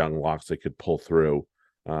other young locks they could pull through.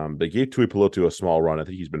 They gave Tuipulotu a small run. I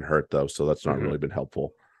think he's been hurt though, so that's not really been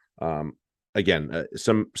helpful. Again,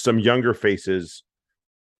 some younger faces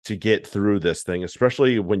to get through this thing,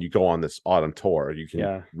 especially when you go on this autumn tour. You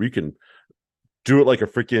can do it like a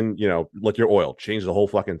freaking, like your oil, change the whole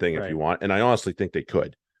fucking thing if you want. And I honestly think they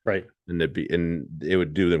could. Right. And it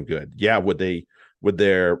would do them good. Yeah. Would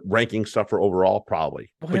their rankings suffer overall?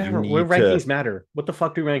 Probably. Whatever. Where rankings matter. What the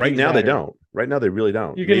fuck do rankings right now matter? They don't. Right now they really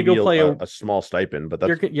don't. You're gonna go play a small stipend, but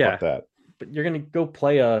that's fuck that. But you're gonna go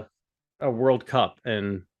play a World Cup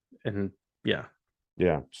and yeah.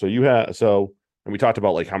 So and we talked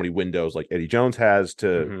about like how many windows like Eddie Jones has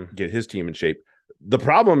to get his team in shape. The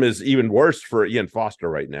problem is even worse for Ian Foster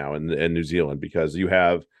right now in New Zealand, because you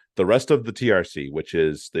have the rest of the TRC, which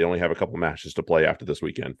is they only have a couple matches to play after this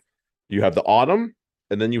weekend. You have the autumn,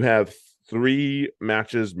 and then you have 3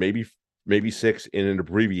 matches, maybe 6 in an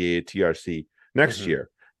abbreviated TRC next year.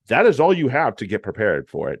 That is all you have to get prepared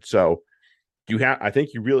for it. So I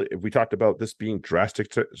think you really, if we talked about this being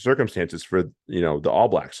drastic circumstances for, the All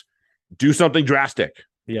Blacks, do something drastic.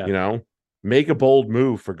 Yeah. Make a bold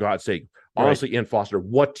move, for God's sake. Honestly, Right. Ian Foster,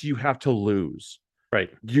 what do you have to lose? Right.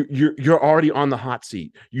 You're already on the hot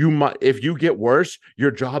seat. If you get worse,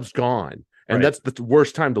 your job's gone. And Right. that's the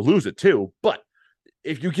worst time to lose it too. But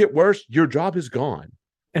if you get worse, your job is gone.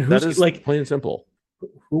 And That who's is like, plain and simple.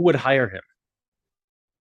 who would hire him?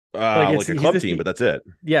 Like a club team, but that's it.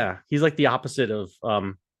 Yeah, he's like the opposite of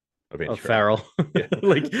Farrell. Yeah.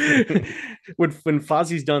 Like when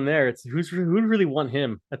Fozzie's done there, it's who really want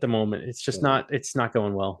him at the moment. It's just it's not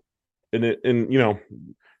going well. And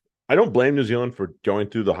I don't blame New Zealand for going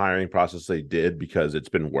through the hiring process they did, because it's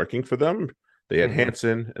been working for them. They had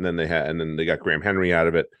Hansen, and then they got Graham Henry out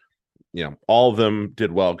of it. All of them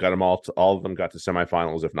did well, got them all of them got to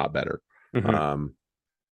semifinals, if not better.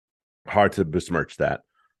 Hard to besmirch that.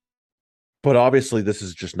 But obviously this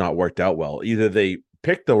has just not worked out well. Either they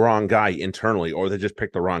picked the wrong guy internally, or they just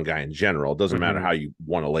picked the wrong guy in general. It doesn't matter how you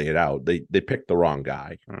want to lay it out. They picked the wrong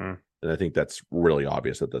guy. And I think that's really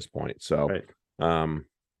obvious at this point. So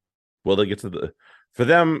will they get to for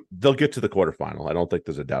them, they'll get to the quarterfinal. I don't think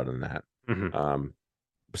there's a doubt in that.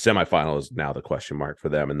 Semifinal is now the question mark for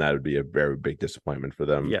them, and that would be a very big disappointment for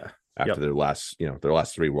them. Yeah. After their last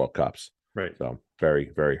 3 World Cups. Right. So very,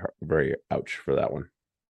 very, very ouch for that one.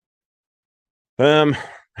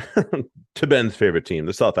 To Ben's favorite team,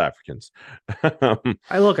 the South Africans.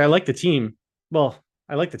 I like the team. Well,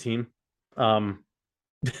 I like the team.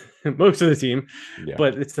 Most of the team,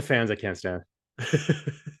 but it's the fans I can't stand.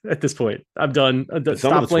 At this point, I'm done.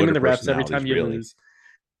 Stop blaming the refs every time you lose.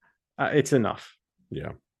 It's enough.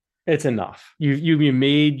 Yeah, it's enough. You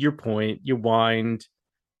made your point. You whined.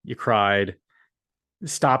 You cried.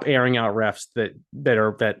 Stop airing out refs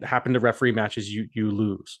that happen to referee matches you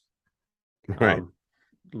lose. Right.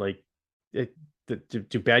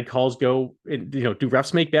 Do bad calls go? Do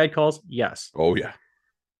refs make bad calls? Yes. Oh yeah.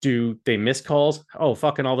 Do they miss calls? Oh,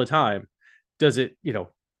 fucking all the time. Does it?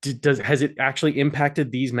 Has it actually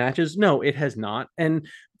impacted these matches? No, it has not. And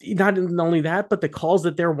not only that, but the calls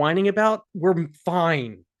that they're whining about were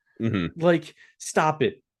fine. Like, stop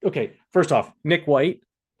it. Okay, first off, Nick White,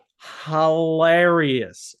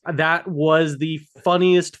 hilarious. That was the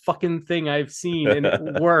funniest fucking thing I've seen, and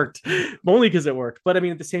it worked. Only because it worked. But I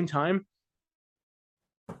mean, at the same time,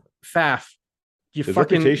 Faf, his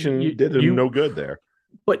reputation did him no good there.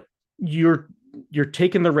 But you're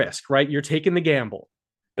taking the risk, right? You're taking the gamble.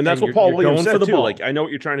 And that's what Paul Williams said too. Like, I know what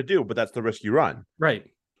you're trying to do, but that's the risk you run. Right.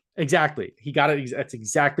 Exactly. He got it. That's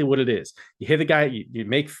exactly what it is. You hit the guy, you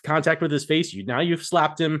make contact with his face. You've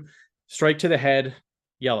slapped him, strike to the head,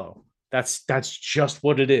 yellow. That's just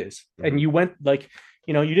what it is. And you went you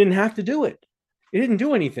didn't have to do it. You didn't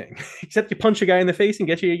do anything except you punch a guy in the face and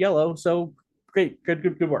get you a yellow. So great,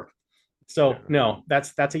 good work. So no,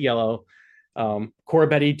 that's a yellow.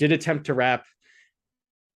 Corabetti did attempt to wrap.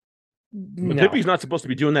 No. Pippi's not supposed to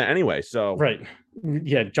be doing that anyway. So right,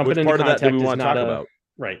 yeah, jumping into part contact of that we want to talk about.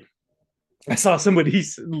 Right. I saw somebody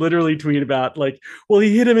literally tweet about well,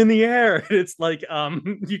 he hit him in the air. And it's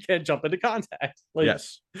you can't jump into contact.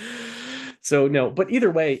 Yes. So no, but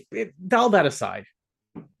either way, all that aside,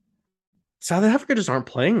 South Africa just aren't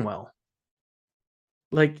playing well.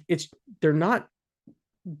 They're not.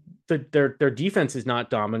 Their defense is not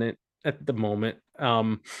dominant at the moment.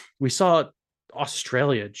 We saw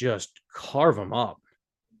Australia just carve them up.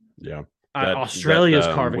 Yeah. Australia's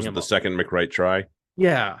carving them the up. Second McWright try.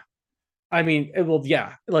 Yeah. I mean, well,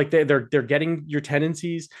 yeah, they're getting your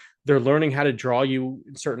tendencies. They're learning how to draw you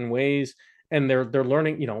in certain ways, and they're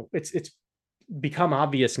learning. It's become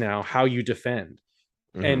obvious now how you defend.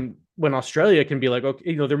 And when Australia can be like,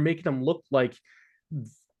 okay, they're making them look like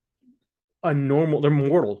they're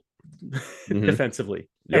mortal defensively.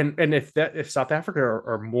 Yep. And if South Africa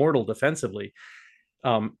are mortal defensively,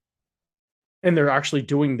 and they're actually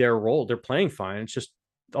doing their role, they're playing fine. It's just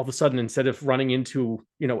all of a sudden, instead of running into,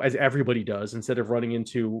 as everybody does, instead of running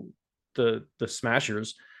into the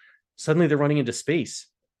smashers, suddenly they're running into space.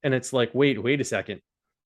 And it's like, wait a second.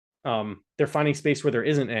 They're finding space where there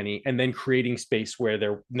isn't any, and then creating space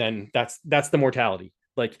where that's the mortality.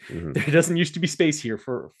 There doesn't used to be space here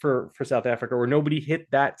for South Africa, where nobody hit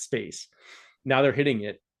that space. Now they're hitting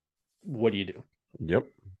it. What do you do? Yep.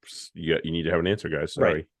 You need to have an answer, guys.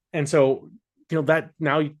 Sorry. Right. And so, that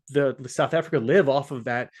now the South Africa live off of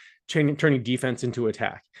that, turning defense into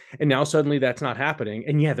attack. And now suddenly that's not happening.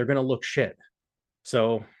 And yeah, they're going to look shit.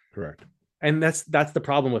 So Correct. and that's the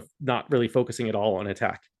problem with not really focusing at all on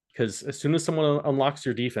attack, because as soon as someone unlocks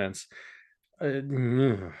your defense,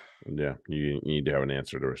 yeah, you need to have an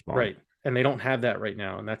answer to respond. Right, and they don't have that right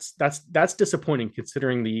now, and that's disappointing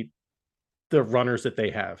considering the runners that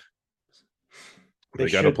they have. They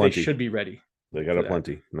got a plenty. They should be ready. They got a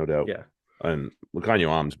plenty, no doubt. Yeah. And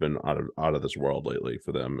Lukanyuam's been out of this world lately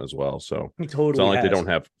for them as well. So he totally it's not like they don't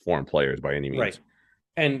have foreign players by any means. Right.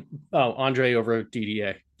 And Andre over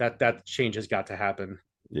DDA. That change has got to happen.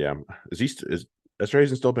 Yeah. Is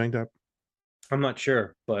Esterhazy still banged up? I'm not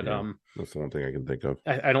sure, but that's the one thing I can think of.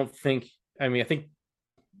 I don't think. I mean, I think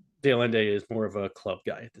De Allende is more of a club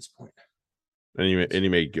guy at this point. And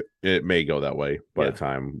it may go that way by the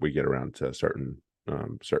time we get around to certain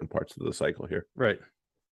parts of the cycle here. Right.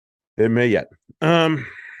 It may yet.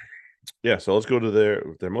 Yeah, so let's go to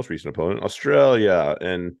their most recent opponent, Australia,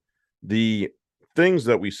 and the things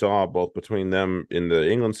that we saw both between them in the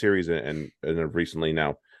England series and recently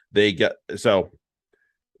now. We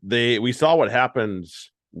saw what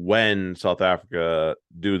happens when South Africa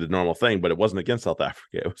do the normal thing, but it wasn't against South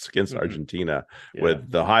Africa. It was against Argentina with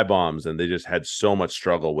the high bombs, and they just had so much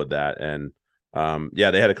struggle with that. And they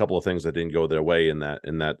had a couple of things that didn't go their way in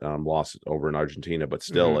that loss over in Argentina, but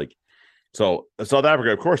still so South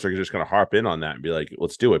Africa, of course, they're just going to harp in on that and be like,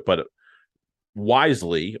 let's do it. But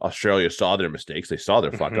wisely, Australia saw their mistakes. They saw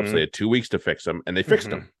their fuck ups. They had 2 weeks to fix them, and they fixed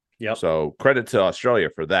them. Yep. So credit to Australia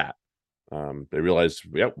for that. They realized,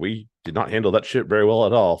 we did not handle that shit very well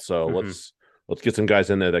at all. So let's get some guys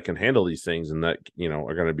in there that can handle these things and that,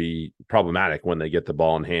 are going to be problematic when they get the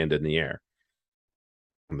ball in hand in the air.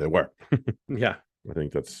 And they were. Yeah. I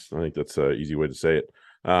think that's an easy way to say it.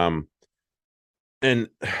 And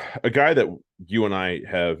a guy that you and I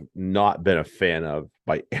have not been a fan of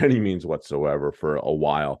by any means whatsoever for a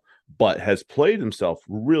while, but has played himself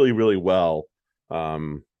really, really well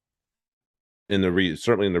certainly in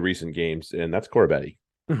the recent games, and that's Corbett.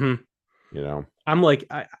 I'm like,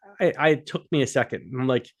 I took me a second. I'm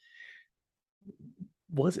like,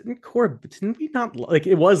 wasn't Corbett? Didn't we not like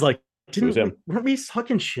it? Was like, weren't we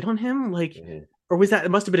sucking shit on him? Like, or was that?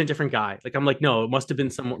 It must have been a different guy. Like, I'm like, no, it must have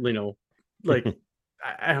been someone. Like,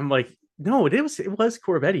 I'm like, no, it was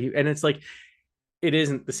Corbett, and it's like, it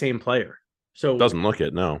isn't the same player. So it doesn't look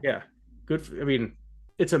it. No. Yeah. Good. I mean,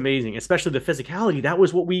 it's amazing, especially the physicality. That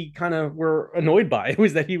was what we kind of were annoyed by. It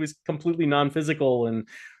was that he was completely non-physical, and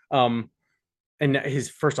his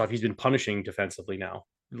first off, he's been punishing defensively now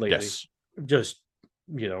lately. Yes. Just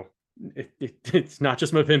it's not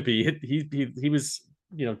just Mapimpi. He was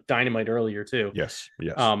dynamite earlier too. Yes.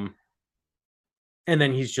 And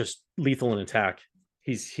then he's just lethal in attack.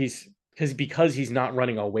 He's because he's not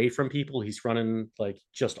running away from people. He's running like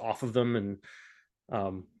just off of them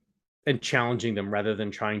and challenging them rather than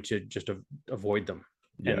trying to just avoid them.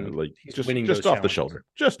 Yeah, and like just off the shoulder,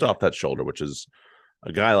 off that shoulder, which is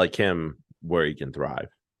a guy like him where he can thrive.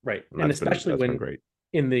 Right, and especially when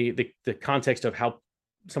in the context of how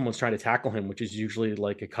someone's trying to tackle him, which is usually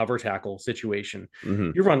like a cover tackle situation.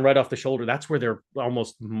 You run right off the shoulder. That's where they're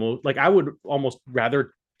almost like, I would almost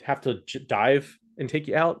rather have to dive and take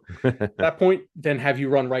you out at that point than have you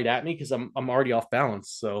run right at me, because I'm already off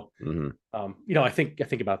balance. So I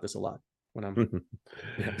think about this a lot when I'm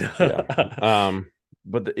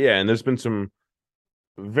but and there's been some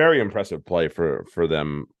very impressive play for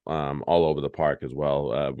them all over the park as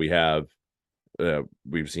well.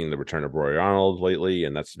 We've seen the return of Rory Arnold lately,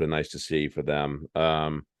 and that's been nice to see for them.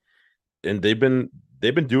 And they've been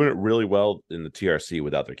doing it really well in the TRC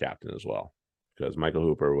without their captain as well, because Michael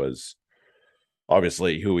Hooper was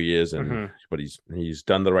obviously who he is, and but he's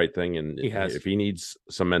done the right thing, and if he needs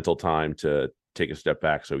some mental time to take a step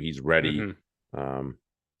back so he's ready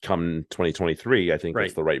come 2023, I think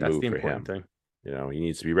that's the right move for him. Thing. He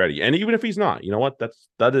needs to be ready, and even if he's not, you know what,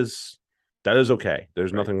 that is okay.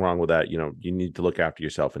 There's nothing wrong with that. You need to look after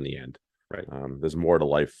yourself in the end. Right. There's more to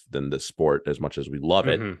life than this sport, as much as we love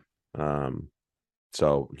it.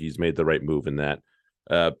 So he's made the right move in that.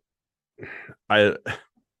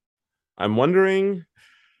 I'm wondering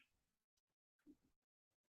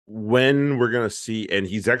when we're going to see, and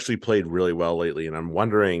he's actually played really well lately, and I'm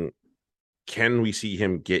wondering, can we see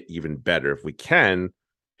him get even better? If we can,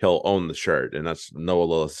 he'll own the shirt, and that's Noah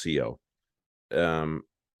Lolesio.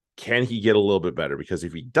 Can he get a little bit better? Because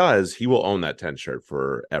if he does, he will own that 10 shirt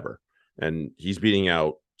forever. And he's beating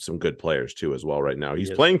out some good players too as well right now.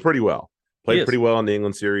 He's playing pretty well. Played pretty well in the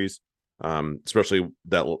England series. Especially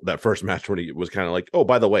that first match when he was kind of like, oh,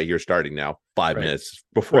 by the way, you're starting now 5 minutes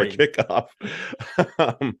before kickoff.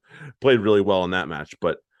 Played really well in that match.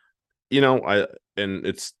 But I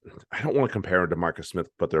don't want to compare him to Marcus Smith,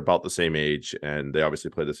 but they're about the same age and they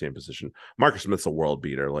obviously play the same position. Marcus Smith's a world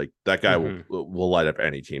beater. Like that guy will light up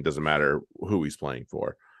any team. Doesn't matter who he's playing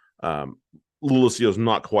for. Lulicio's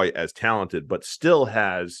not quite as talented, but still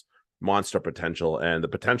has monster potential and the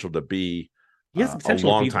potential to be he has the potential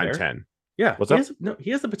a long to be time there. 10. Yeah. What's up?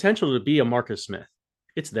 He has the potential to be a Marcus Smith.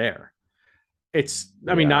 It's there.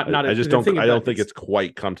 I mean, not. I just don't. I don't think it's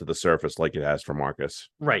quite come to the surface like it has for Marcus.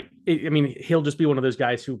 Right. I mean, he'll just be one of those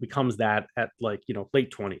guys who becomes that at like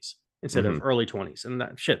late 20s instead of early 20s, and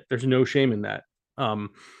that shit. There's no shame in that. But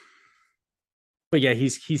yeah,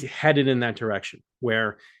 he's headed in that direction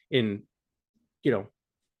where in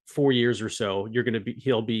 4 years or so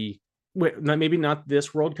he'll be maybe not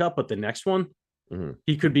this World Cup, but the next one.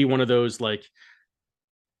 He could be one of those like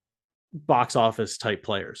box office type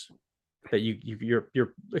players that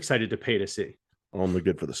you're excited to pay to see. Only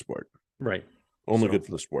good for the sport, right? Only good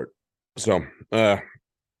for the sport. So, and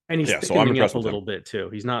he's I'm impressed a little bit too.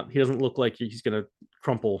 He doesn't look like he's gonna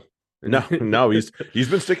crumple. No, he's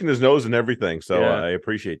been sticking his nose in everything. So I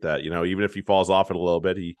appreciate that. Even if he falls off it a little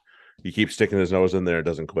bit, he keeps sticking his nose in there and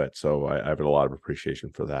doesn't quit. So I have a lot of appreciation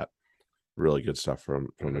for that. Really good stuff from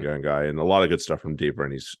the young guy, and a lot of good stuff from Dave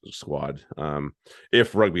Rennie's squad.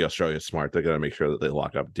 If Rugby Australia is smart, they're going to make sure that they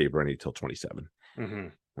lock up Dave Rennie till 27,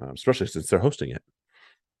 especially since they're hosting it.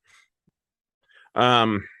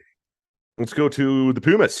 Let's go to the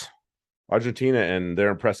Pumas, Argentina, and their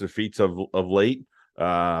impressive feats of late.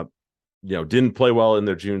 Didn't play well in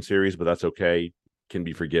their June series, but that's okay, can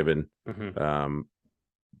be forgiven.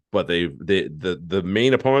 But the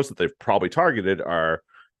main opponents that they've probably targeted are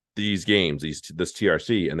these games, this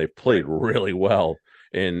TRC, and they've played really well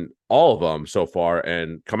in all of them so far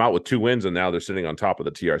and come out with 2 wins, and now they're sitting on top of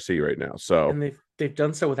the TRC right now. So and they've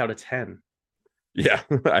done so without a 10. Yeah,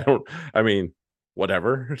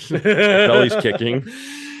 whatever. Belly's kicking.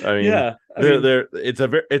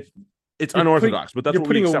 It's unorthodox, but that's what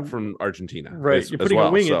we accept from Argentina, right? You're putting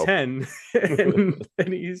a wing at 10,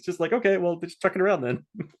 and he's just like, okay, well, just chuck it around then.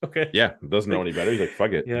 Okay, yeah, doesn't know any better. He's like,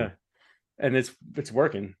 fuck it, yeah. And it's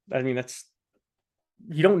working. I mean,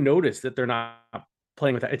 you don't notice that they're not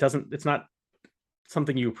playing with that. It's not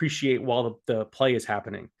something you appreciate while the play is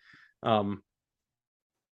happening.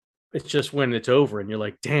 It's just when it's over and you're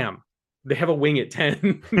like, damn, they have a wing at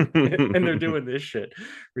 10 and they're doing this shit.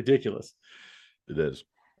 Ridiculous. It is.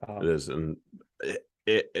 It is. And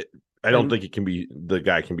I don't think the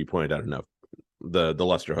guy can be pointed out enough. The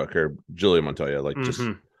Lester hooker, Julio Montoya, just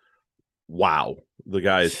wow. The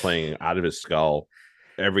guy is playing out of his skull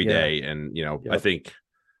every day. And, I think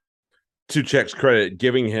to Czech's credit,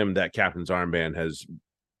 giving him that captain's armband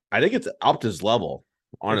I think it's upped his level,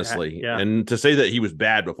 honestly. Yeah. And to say that he was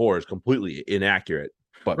bad before is completely inaccurate.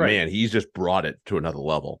 But man, he's just brought it to another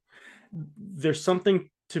level. There's something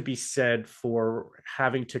to be said for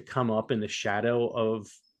having to come up in the shadow of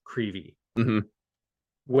Creevy,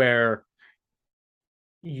 where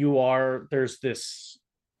there's this,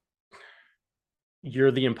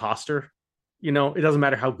 you're the imposter. It doesn't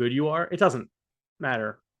matter how good you are. It doesn't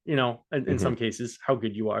matter, in some cases, how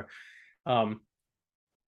good you are.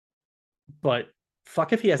 But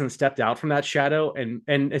fuck if he hasn't stepped out from that shadow, and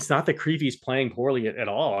it's not that Creevy's playing poorly at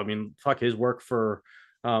all. I mean, fuck, his work for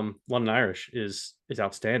London Irish is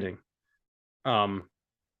outstanding. But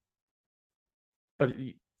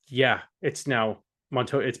yeah, it's now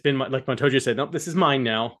Montoya. It's been like Montoya said, nope, this is mine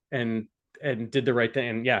now, and did the right thing,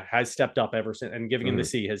 and has stepped up ever since, and giving him the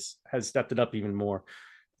C has stepped it up even more.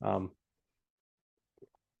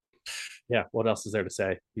 What else is there to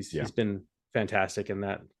say? He's been fantastic, and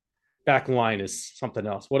that back line is something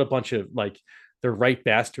else. What a bunch of they're right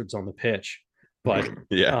bastards on the pitch. But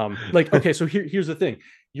okay, so here's the thing.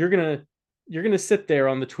 You're gonna sit there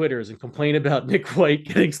on the Twitters and complain about Nick White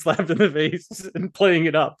getting slapped in the face and playing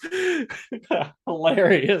it up.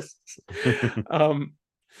 Hilarious.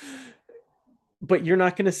 But you're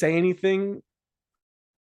not gonna say anything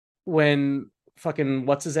when fucking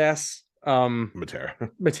what's his ass?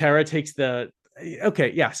 Matera takes the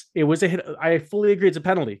yes, it was a hit. I fully agree it's a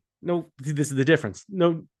penalty. No, this is the difference.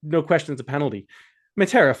 No question, it's a penalty.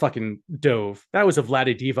 Matera fucking dove. That was a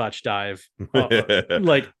Vlade Divac dive.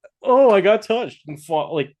 I got touched and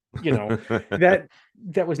fought that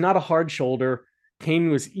was not a hard shoulder. Kane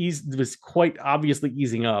was quite obviously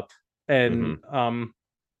easing up, and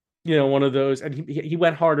one of those, and he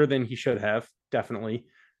went harder than he should have, definitely.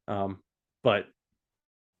 But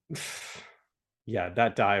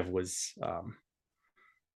that dive was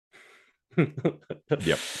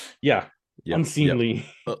unseemly.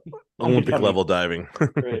 Olympic level diving.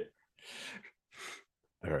 Right.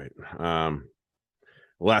 All right.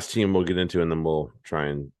 last team we'll get into, and then we'll try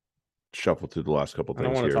and shuffle through the last couple I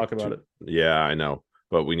don't things want to here. talk about it. Yeah, I know,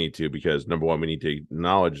 but we need to, because number one, we need to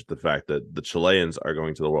acknowledge the fact that the Chileans are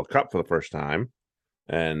going to the World Cup for the first time,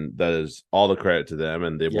 and that is all the credit to them.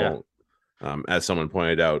 And they won't, as someone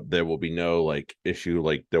pointed out, there will be no like issue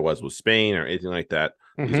like there was with Spain or anything like that.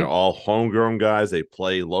 These are all homegrown guys. They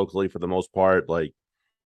play locally for the most part. Like,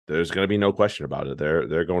 there's going to be no question about it.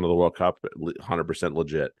 They're going to the World Cup 100%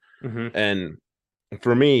 legit. And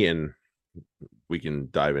for me, and we can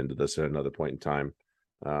dive into this at another point in time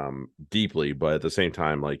deeply, but at the same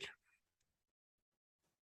time, like,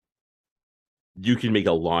 you can make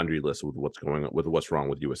a laundry list with what's going on, with what's wrong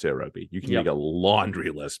with USA Rugby. You can make a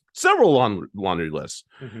laundry list, several laundry lists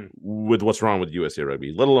with what's wrong with USA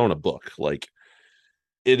Rugby, let alone a book. Like,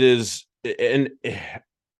 it is, and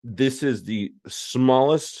this is the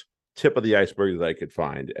smallest tip of the iceberg that I could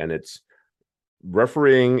find, and it's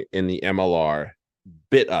refereeing in the MLR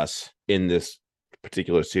bit us in this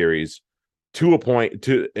particular series to a point.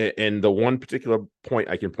 And the one particular point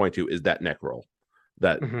I can point to is that neck roll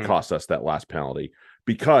that cost us that last penalty,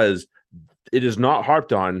 because it is not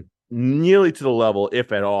harped on nearly to the level,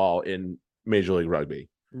 if at all, in Major League Rugby.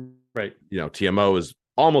 Right. TMO is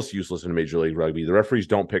almost useless in Major League Rugby. The referees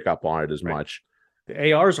don't pick up on it as much.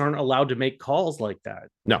 The ARs aren't allowed to make calls like that.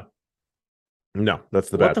 No, that's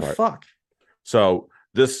the bad part. What the fuck? So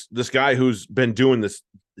this guy who's been doing this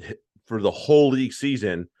for the whole league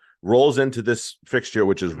season rolls into this fixture,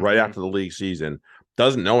 which is right after the league season,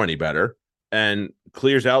 doesn't know any better, and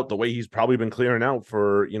clears out the way he's probably been clearing out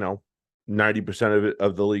for 90%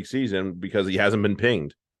 of the league season, because he hasn't been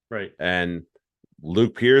pinged. Right. And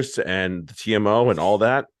Luke Pierce and the TMO and all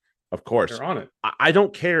that, of course, they're on it. I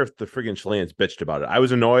don't care if the friggin' Chileans bitched about it. I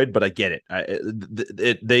was annoyed, but I get it.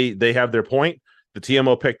 They have their point. The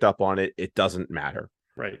TMO picked up on it. It doesn't matter.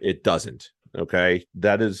 Right. It doesn't. Okay.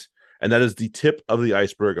 That is the tip of the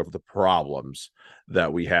iceberg of the problems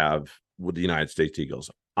that we have with the United States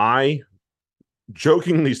Eagles. I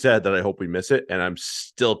jokingly said that I hope we miss it, and I'm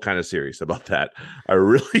still kind of serious about that. I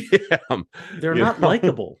really am. They're not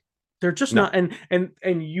likable. They're just not. And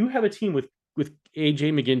you have a team with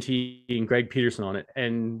AJ McGinty and Greg Peterson on it,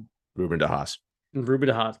 and Ruben DeHaas,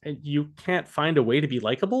 and you can't find a way to be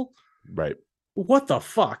likable. Right. What the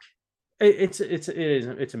fuck? It's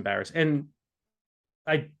embarrassing. And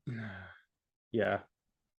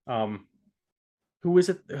who is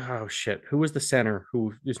it? Oh shit. Who was the center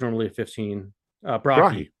who is normally a 15?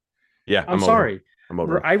 Brocky. Yeah. I'm sorry. I'm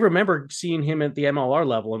over. I remember seeing him at the MLR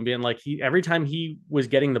level and being like, every time he was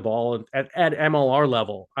getting the ball at MLR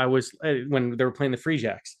level, when they were playing the Free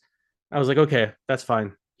Jacks, I was like, okay, that's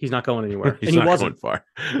fine. He's not going anywhere. He's not going far.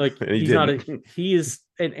 Like, he is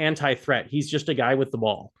an anti-threat. He's just a guy with the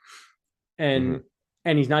ball. And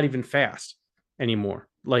he's not even fast anymore.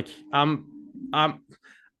 Like, I'm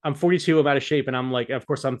 42, I'm out of shape, and I'm like, of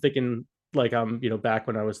course I'm thinking like I'm, back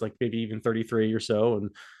when I was like maybe even 33 or so,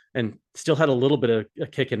 and still had a little bit of a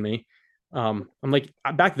kick in me. I'm like,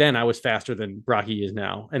 back then I was faster than Brocky is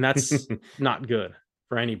now, and that's not good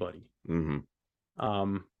for anybody.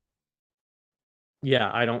 Yeah,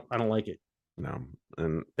 I don't like it. No,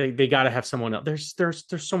 and they got to have someone else. There's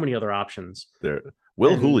so many other options.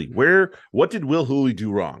 Will Hooley, what did Will Hooley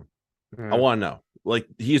do wrong? I want to know. Like,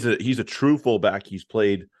 he's a true fullback. He's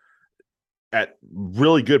played at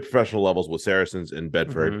really good professional levels with Saracens and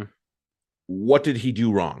Bedford. What did he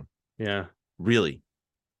do wrong? Yeah, really.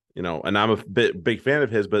 And I'm a big fan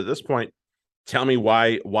of his, but at this point, tell me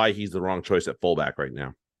why he's the wrong choice at fullback right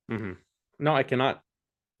now. No, I cannot.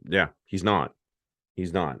 Yeah, he's not.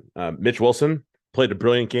 Mitch Wilson played a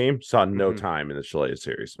brilliant game, saw no time in the Chile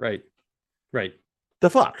series. Right. The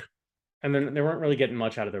fuck. And then they weren't really getting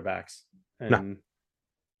much out of their backs. And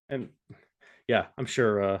yeah, I'm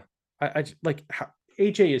sure. I like how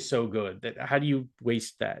AJ is so good that how do you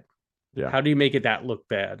waste that? Yeah. How do you make it that look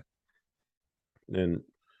bad? And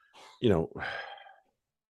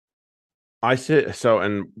I say so,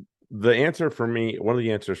 and the answer for me, one of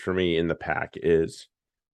the answers for me in the pack is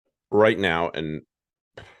right now, and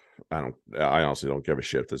I honestly don't give a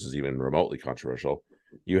shit if this is even remotely controversial.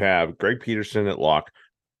 You have Greg Peterson at lock,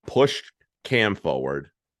 pushed Cam forward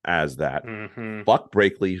as that. Fuck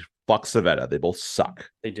Brakely, fuck Savetta. They both suck.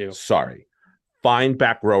 They do. Sorry. Find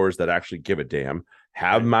back rowers that actually give a damn.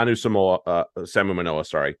 Have Samu Manoa,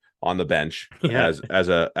 on the bench as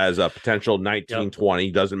a potential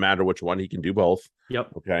 19-20. Doesn't matter which one, he can do both.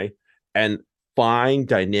 Yep. Okay. And find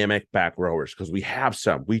dynamic back rowers, because we have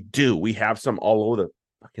some. We have some all over the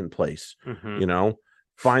fucking place.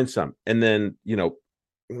 Find some. And then,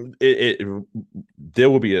 there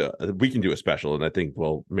will be we can do a special, and I think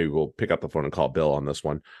maybe we'll pick up the phone and call Bill on this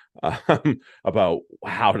one, about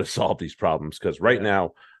how to solve these problems, because right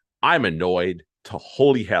now I'm annoyed to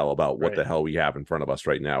holy hell about what the hell we have in front of us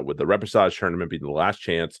right now with the Repassage tournament being the last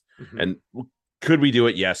chance. And could we do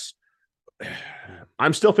it? Yes.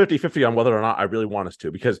 I'm still 50-50 on whether or not I really want us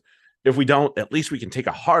to, because if we don't, at least we can take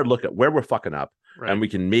a hard look at where we're fucking up, and we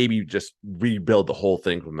can maybe just rebuild the whole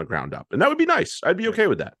thing from the ground up. And that would be nice. I'd be okay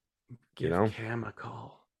with that. Give Cam a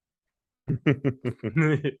call.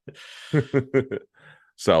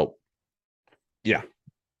 So yeah,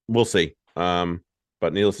 we'll see.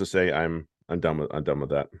 But needless to say, I'm done with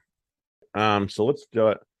that. So let's do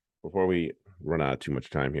it before we run out of too much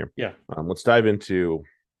time here. Yeah. Let's dive into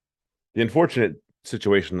the unfortunate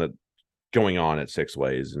situation that going on at Six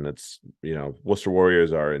Ways, and it's, Worcester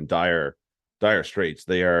Warriors are in dire straits.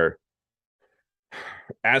 They are,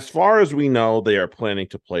 as far as we know, they are planning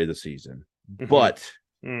to play the season, but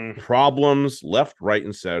problems left, right,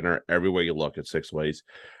 and center everywhere you look at Six Ways.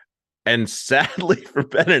 And sadly for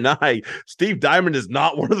Ben and I, Steve Diamond is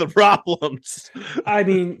not one of the problems. I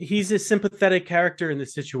mean, he's a sympathetic character in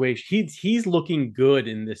this situation. He's looking good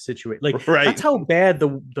in this situation. Like, that's how bad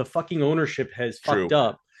the fucking ownership has fucked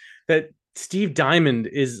up, that Steve Diamond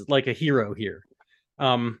is like a hero here.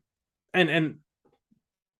 And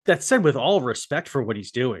that said, with all respect for what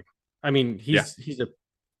he's doing, I mean, he's a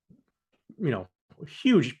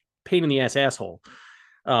huge pain in the ass asshole.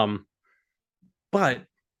 But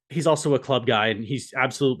he's also a club guy, and he's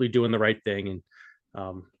absolutely doing the right thing.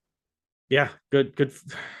 And good.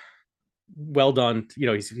 Well done.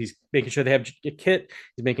 He's making sure they have a kit.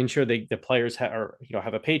 He's making sure the players have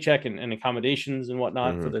a paycheck and accommodations and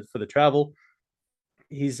whatnot for the travel.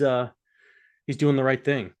 He's doing the right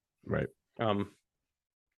thing. Right.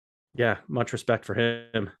 Much respect for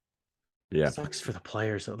him. Yeah. Sucks for the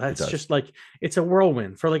players though. That's just like, it's a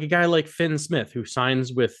whirlwind for like a guy like Finn Smith, who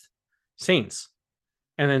signs with Saints,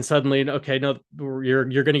 and then suddenly, okay, no, you're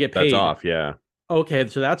going to get paid. That's off. Yeah. Okay,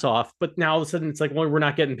 so that's off. But now all of a sudden it's like, well, we're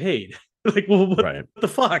not getting paid. Like, well, what the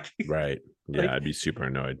fuck? Right. Yeah, Like, I'd be super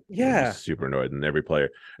annoyed. Yeah. Super annoyed. And every player,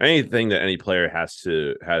 anything that any player has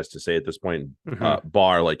to say at this point,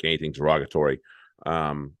 bar like anything derogatory,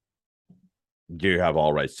 you have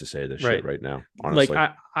all rights to say this shit right now. Honestly.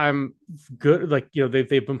 Like, I'm good. Like,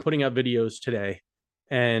 they've been putting out videos today,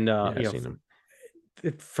 and I've seen them.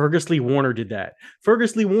 Fergus Lee Warner did that.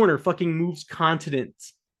 Fergus Lee Warner fucking moves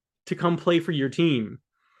continents to come play for your team,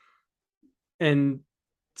 and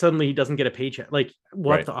suddenly he doesn't get a paycheck. Like,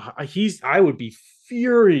 what? I would be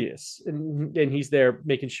furious, and he's there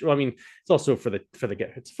making sure. I mean, it's also for the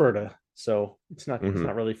it's Ferda, so it's not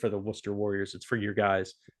really for the Worcester Warriors. It's for your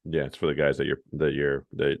guys. Yeah, it's for the guys that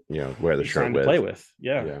wear the shirt with. To play with.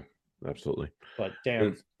 Yeah, absolutely. But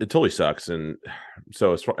damn, it totally sucks. And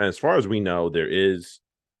so as far as we know, there is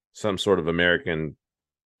some sort of American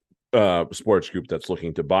sports group that's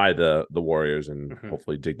looking to buy the Warriors and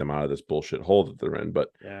hopefully dig them out of this bullshit hole that they're in. But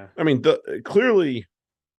I mean, clearly,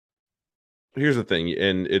 here's the thing,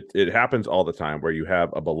 and it happens all the time, where you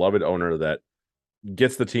have a beloved owner that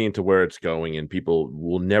gets the team to where it's going, and people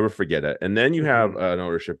will never forget it. And then you have an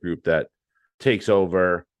ownership group that takes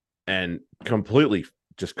over and completely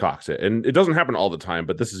just cocks it. And it doesn't happen all the time,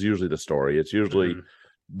 but this is usually the story. It's usually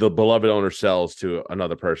the beloved owner sells to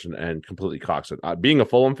another person and completely cocks it. Being a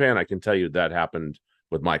Fulham fan, I can tell you that happened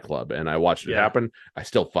with my club, and I watched it happen. I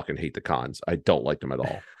still fucking hate the Cons. I don't like them at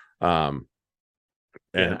all.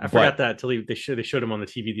 And I forgot that till they showed him on the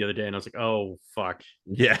TV the other day, and I was like, oh fuck.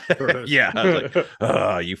 Yeah. Yeah. I was like,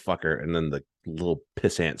 oh, you fucker. And then the little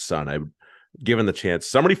pissant son, given the chance,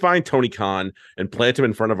 somebody find Tony Khan and plant him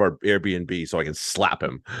in front of our Airbnb so I can slap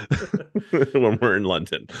him when we're in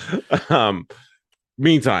London.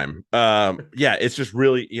 Meantime, it's just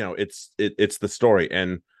really, it's the story.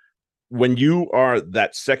 And when you are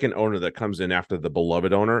that second owner that comes in after the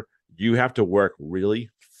beloved owner, you have to work really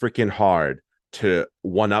freaking hard to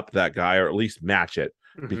one up that guy, or at least match it,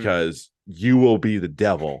 because you will be the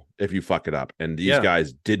devil if you fuck it up. And these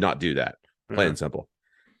guys did not do that. Plain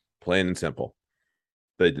and simple.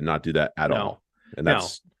 They did not do that at all. And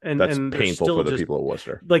that's painful for the people of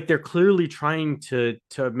Worcester. Like, they're clearly trying to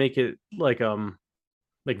make it like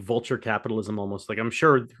vulture capitalism almost. Like, I'm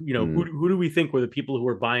sure, who do we think were the people who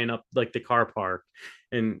were buying up like the car park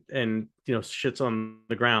and shits on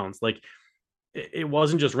the grounds? Like, it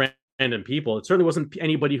wasn't just random people. It certainly wasn't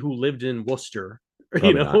anybody who lived in Worcester.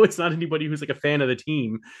 It's not anybody who's like a fan of the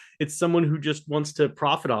team. It's someone who just wants to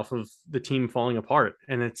profit off of the team falling apart.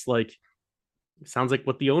 And it's like, it sounds like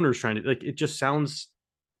what the owner's trying to, like, it just sounds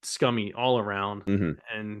scummy all around.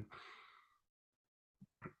 And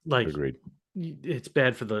Like Agreed. it's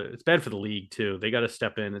bad for the league too. They got to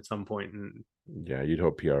step in at some point and Yeah, you'd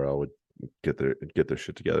hope PRL would get their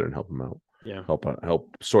shit together and help them out. yeah,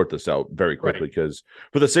 Help sort this out very right. quickly, because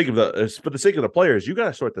for the sake of the players, you got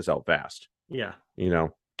to sort this out fast. Yeah,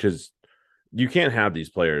 Because you can't have these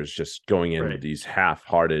players just going in with right. these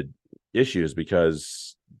half-hearted issues,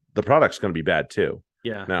 because the product's going to be bad too.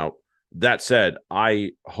 Yeah, Now, that said,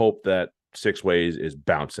 I hope that Six Ways is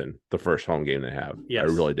bouncing the first home game they have. I yes,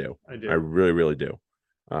 really do. I do. I really, really do.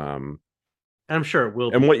 I'm sure it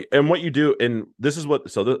will And be. what you do, and this is what,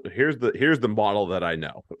 so here's the model that I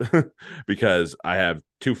know, because I have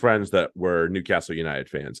two friends that were Newcastle United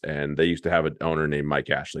fans, and they used to have an owner named Mike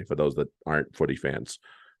Ashley. For those that aren't footy fans,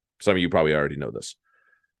 some of you probably already know this.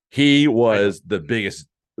 He was the biggest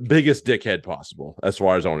dickhead possible as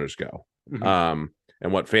far as owners go. Mhm.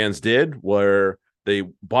 And what fans did were they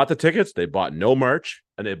bought the tickets, they bought no merch,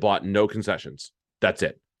 and they bought no concessions. That's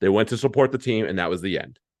it. They went to support the team, and that was the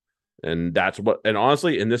end. And and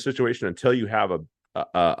honestly, in this situation, until you have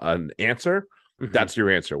an answer, Mhm. that's your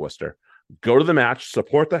answer, Worcester. Go to the match,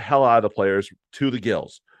 support the hell out of the players to the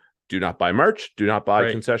gills. Do not buy merch, do not buy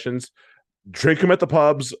Right. concessions, drink them at the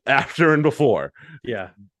pubs after and before. Yeah,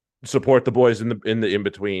 Support the boys in the in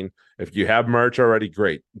between. If you have merch already,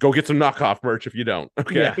 great. Go get some knockoff merch if you don't.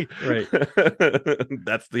 Okay. yeah, right.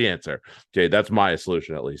 That's the answer. Okay, that's my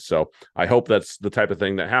solution at least. So I hope that's the type of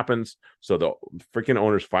thing that happens. So the freaking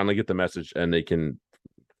owners finally get the message and they can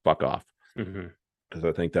fuck off. Hmm. Because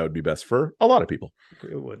I think that would be best for a lot of people.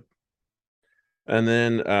 It would. And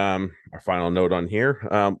then our final note on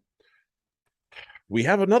here. We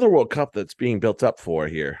have another World Cup that's being built up for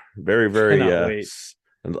here. Very, very Cannot wait.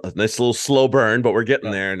 a nice little slow burn, but we're getting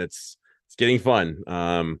Yeah. there, and it's getting fun.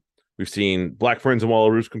 We've seen Black Ferns and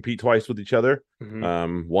Wallaroos compete twice with each other.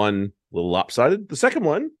 Mhm. One a little lopsided. The second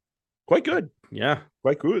one, quite good. Yeah.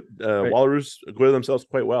 Quite good. Right. Wallaroos acquitted themselves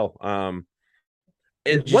quite well.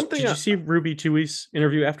 And one thing Did you see Ruby Tui's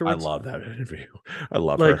interview I afterwards? love that interview. I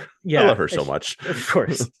love Like, her. yeah, I love her so much. Of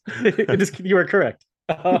course, you are correct.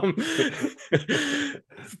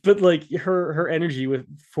 But like her energy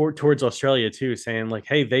towards Australia too, saying like,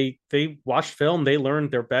 hey, they watched film, they learned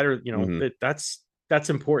they're better. Mhm. That's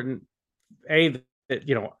important.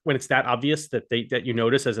 That when it's that obvious that you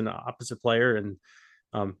notice as an opposite player, and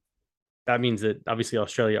um, that means that obviously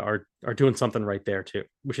Australia are doing something right there too,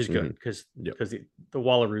 which is good because Yep. the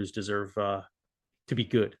Wallaroos deserve to be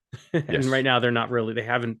good, and Yes. right now they're not really. They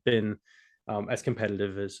haven't been as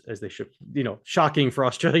competitive as they should. Shocking for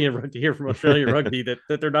Australia to hear from Australian rugby that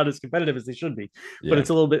they're not as competitive as they should be. But Yeah. it's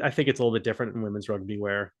a little bit. I think it's a little bit different in women's rugby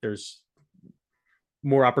where there's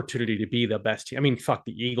more opportunity to be the best team. I mean, fuck,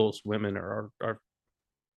 the Eagles women are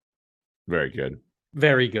Very good.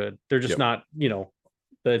 very good. They're just Yep. not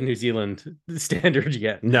the New Zealand standard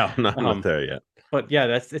yet. No, not there yet. But yeah,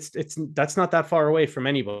 that's not that far away from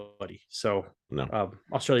anybody. So No.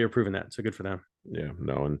 Australia are proving that. So good for them. Yeah,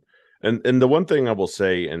 no, and the one thing I will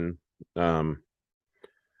say, and I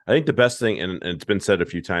think the best thing, and it's been said a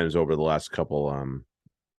few times over the last couple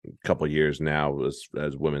years now,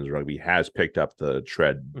 as women's rugby has picked up the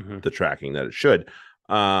tracking that it should.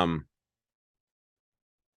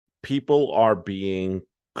 People are being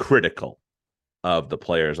critical of the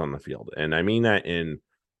players on the field, and I mean that in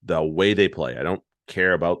the way they play. I don't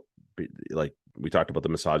care about, like we talked about, the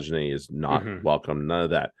misogyny is not welcome, none of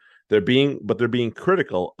that. They're being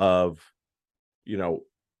critical of,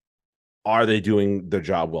 are they doing their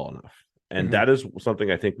job well enough? And that is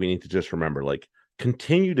something I think we need to just remember, like,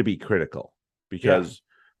 continue to be critical, because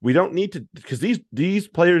we don't need to, because these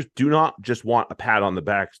players do not just want a pat on the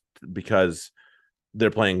back because they're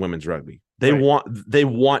playing women's rugby. They want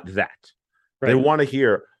that. Right. They want to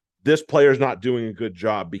hear, this player's not doing a good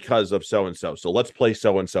job because of so and so, so let's play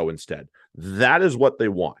so and so instead. That is what they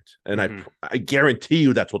want, and I guarantee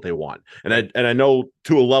you that's what they want. And I know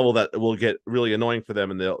to a level that will get really annoying for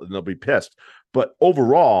them, and they'll be pissed. But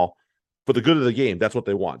overall, for the good of the game, that's what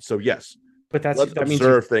they want. So yes, but let's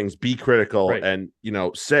observe things, be critical, and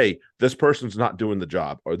say this person's not doing the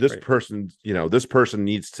job, or this person, this person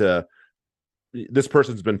needs to. This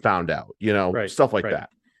person's been found out, stuff like that.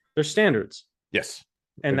 There's standards. Yes.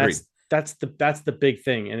 And agreed. that's the big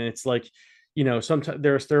thing. And it's like, sometimes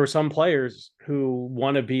there are some players who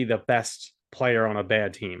want to be the best player on a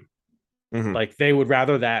bad team. Like they would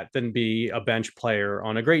rather that than be a bench player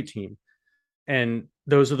on a great team. And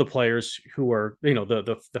those are the players who are,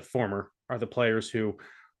 the former are the players who,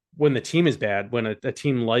 when the team is bad, when a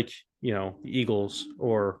team like, the Eagles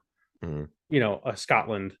or, a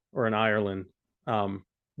Scotland or an Ireland,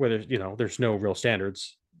 where there's no real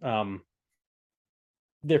standards,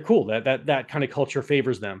 they're cool. That kind of culture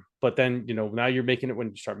favors them. But then, now you're making it,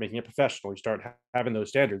 when you start making it professional, you start having those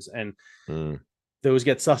standards, and those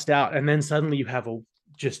get sussed out, and then suddenly you have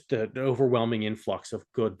just an overwhelming influx of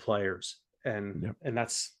good players, and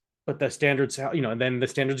that's, but the standards, and then the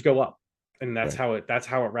standards go up, and that's how it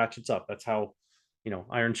ratchets up. That's how,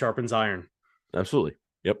 iron sharpens iron. Absolutely.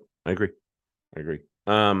 Yep. I agree.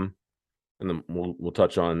 And then we'll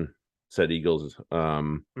touch on said Eagles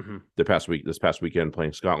this past weekend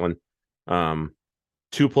playing Scotland.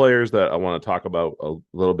 Two players that I want to talk about a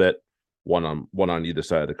little bit, one on either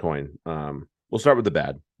side of the coin. We'll start with the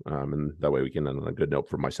bad, and that way we can end on a good note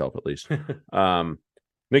for myself at least.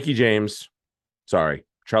 Nikki James, sorry,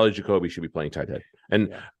 Charlie Jacoby should be playing tight head,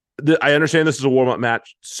 and I understand this is a warm-up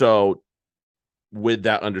match, so with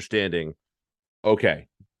that understanding, okay,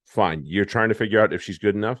 fine, you're trying to figure out if she's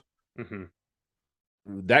good enough.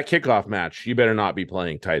 That kickoff match, you better not be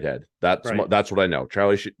playing tight head. That's what I know.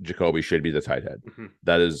 Charlie Jacoby should be the tight head.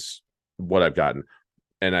 That is what I've gotten.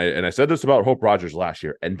 And I said this about Hope Rogers last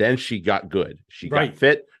year, and then she got good. She got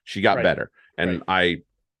fit. She got better. And I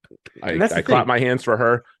clap my hands for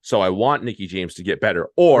her. So I want Nikki James to get better,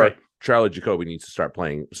 or Charlie Jacoby needs to start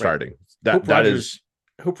starting.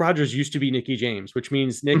 Hope Rogers used to be Nikki James, which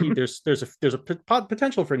means Nikki, there's a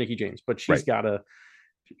potential for Nikki James, but she's got to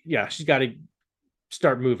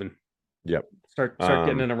start moving. Yep. Start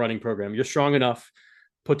getting in a running program. You're strong enough.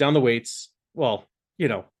 Put down the weights. Well, you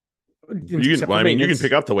can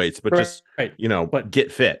pick up the weights, but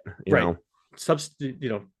get fit. You know,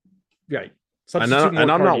 substitute.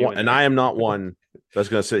 And I am not one that's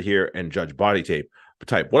going to sit here and judge body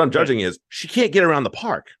type. What I'm judging is she can't get around the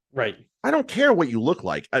park. Right. I don't care what you look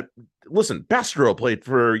like. Listen, Bastrop played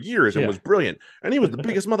for years and was brilliant, and he was the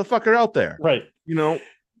biggest motherfucker out there. Right.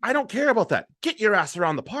 I don't care about that. Get your ass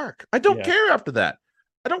around the park. I don't care after that.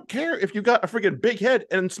 I don't care if you got a friggin' big head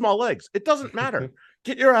and small legs. It doesn't matter.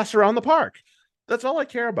 Get your ass around the park. That's all I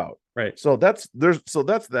care about. Right. So that's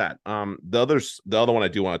that. The other one I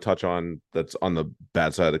do want to touch on that's on the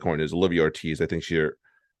bad side of the coin is Olivia Ortiz. I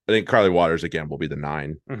think Carly Waters again will be the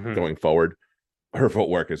 9 going forward. Her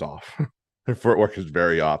footwork is off. Her footwork is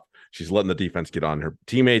very off. She's letting the defense get on her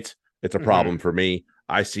teammates. It's a problem for me.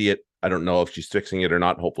 I see it. I don't know if she's fixing it or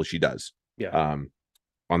not. Hopefully she does. Yeah.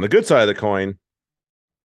 On the good side of the coin,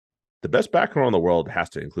 the best back row in the world has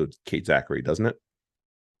to include Kate Zachary, doesn't it?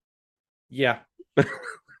 Yeah.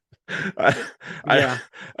 I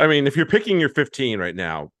mean, if you're picking your 15 right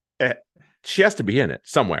now, she has to be in it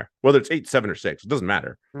somewhere, whether it's 8, 7, or 6. It doesn't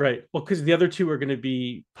matter. Right. Well, because the other two are going to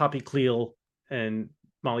be Poppy Cleal and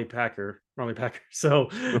Molly Packer. So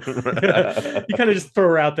you kind of just throw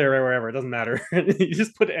her out there wherever. It doesn't matter. You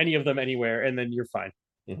just put any of them anywhere, and then you're fine.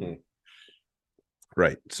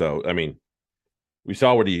 Right. So, I mean, we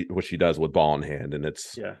saw what she does with ball in hand, and it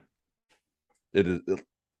is.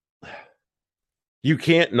 You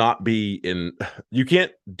can't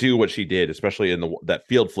do what she did, especially in that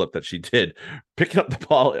field flip that she did, picking up the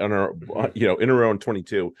ball on her, in her own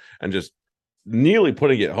 22 and just nearly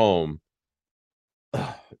putting it home.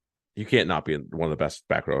 You can't not be one of the best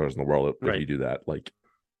back rowers in the world if you do that. Like,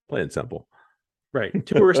 plain and simple. Right.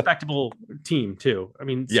 To a respectable team too. I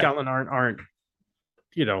mean, Scotland aren't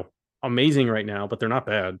amazing right now, but they're not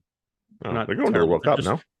bad. They're going to the World Cup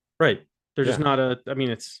now. Right. They're just not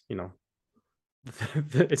it's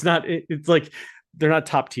it's not, it's like they're not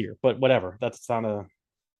top tier, but whatever. That's not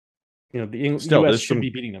the US should be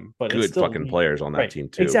beating them, but good fucking players on that team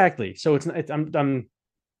too. Exactly. So it's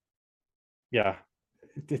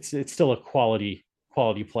still a quality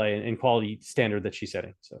play and quality standard that she's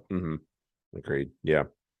setting. So agreed. Yeah.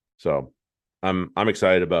 So I'm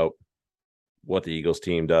excited about what the Eagles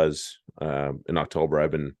team does in October.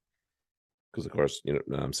 Because of course,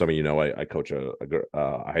 some of I coach a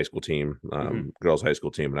high school team, girls high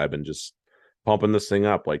school team, and I've been just pumping this thing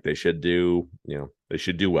up like they should do. They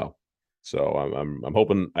should do well. So I'm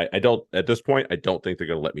hoping. I don't at this point. I don't think they're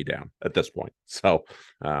going to let me down at this point. So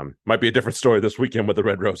might be a different story this weekend with the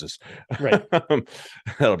Red Roses. Right,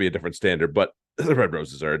 that'll be a different standard. But the Red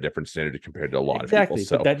Roses are a different standard compared to a lot of people.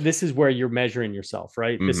 So but this is where you're measuring yourself,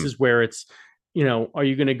 right? This is where it's are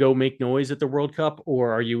you going to go make noise at the World Cup,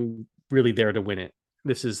 or are you really there to win it?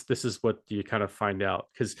 This is what you kind of find out,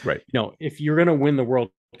 because if you're going to win the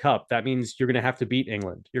World Cup, that means you're going to have to beat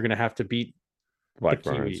England. You're going to have to beat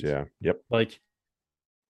Blackburns. Yeah. Yep. Like,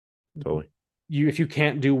 totally. If you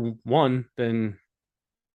can't do one, then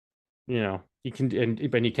you can,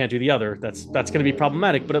 and you can't do the other. That's going to be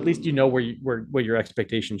problematic. But at least where your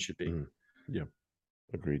expectations should be. Yeah.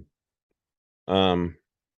 Agreed.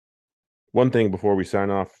 One thing before we sign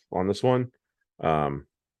off on this one,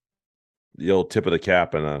 the old tip of the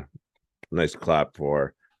cap and a nice clap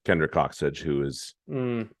for Kendra Coxedge, who is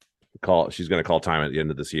she's going to call time at the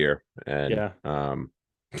end of this year. And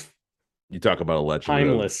you talk about a legend.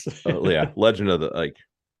 Timeless. Legend of the, like,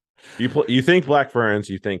 you think Black Ferns,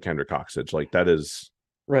 you think Kendra Coxedge. Like, that is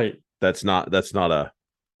right. That's not a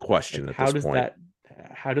question at this point.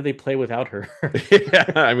 How do they play without her?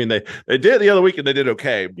 Yeah, I mean, they did the other week and they did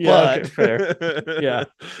okay. But fair. Yeah.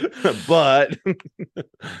 But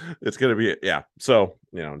it's gonna be So,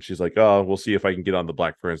 and she's like, oh, we'll see if I can get on the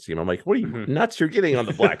Black Ferns team. I'm like, what are you nuts? You're getting on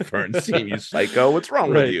the Black Ferns team, you psycho. What's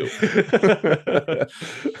wrong with you?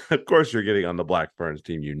 Of course you're getting on the Black Ferns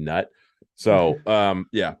team, you nut. So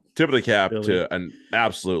tip of the cap to an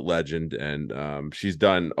absolute legend. And she's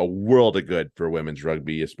done a world of good for women's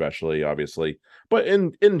rugby, especially, obviously, but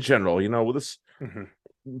in general, with this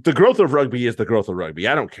the growth of rugby is the growth of rugby.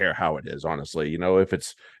 I don't care how it is, honestly. If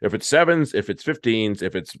it's sevens, if it's 15s,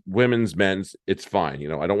 if it's women's, men's, it's fine.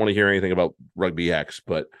 I don't want to hear anything about rugby X,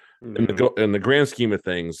 but in the grand scheme of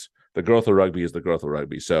things, the growth of rugby is the growth of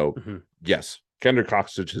rugby. So yes, Kendra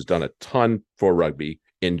Coxedge has done a ton for rugby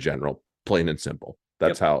in general, plain and simple.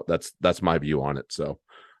 That's how that's my view on it. So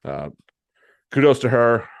kudos to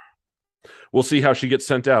her. We'll see how she gets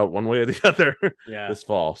sent out one way or the other this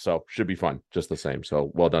fall. So should be fun just the same.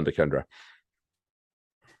 So well done to Kendra.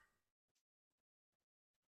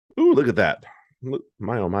 Ooh, look at that.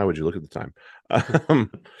 My, oh my, would you look at the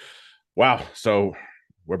time? Wow. So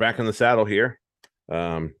we're back in the saddle here.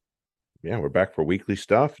 We're back for weekly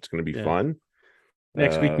stuff. It's going to be fun.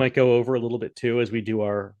 Next week might go over a little bit too, as we do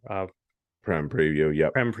our Prem preview.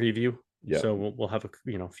 Yep. Prem preview. Yeah. So we'll have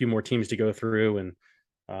a few more teams to go through and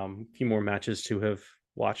a few more matches to have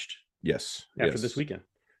watched. Yes. After this weekend.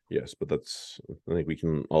 Yes, but I think we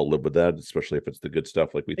can all live with that, especially if it's the good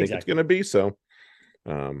stuff like we think it's going to be. So,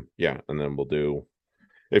 and then we'll do.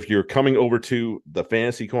 If you're coming over to the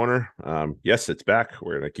fantasy corner, yes, it's back.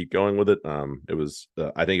 We're going to keep going with it. It was,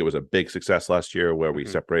 I think it was a big success last year where we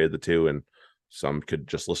separated the two, and some could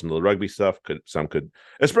just listen to the rugby stuff. Some could,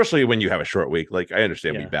 especially when you have a short week. Like, I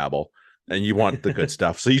understand we babble and you want the good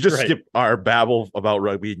stuff. So you just skip our babble about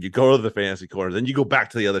rugby and you go to the fantasy corner, then you go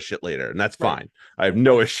back to the other shit later. And that's fine. I have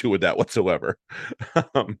no issue with that whatsoever.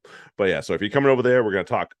 But yeah, so if you're coming over there, we're going to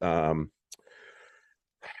talk,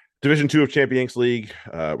 Division 2 of Champions League.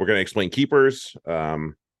 We're going to explain keepers.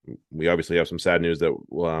 We obviously have some sad news that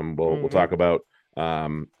we'll talk about.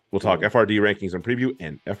 We'll talk FRD rankings and preview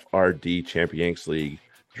and FRD Champions League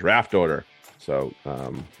draft order. So,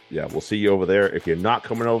 we'll see you over there. If you're not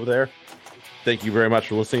coming over there, thank you very much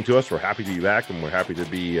for listening to us. We're happy to be back, and we're happy to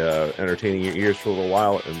be entertaining your ears for a little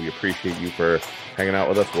while, and we appreciate you for hanging out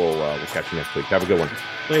with us. We'll catch you next week. Have a good one.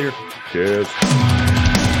 Later. Cheers.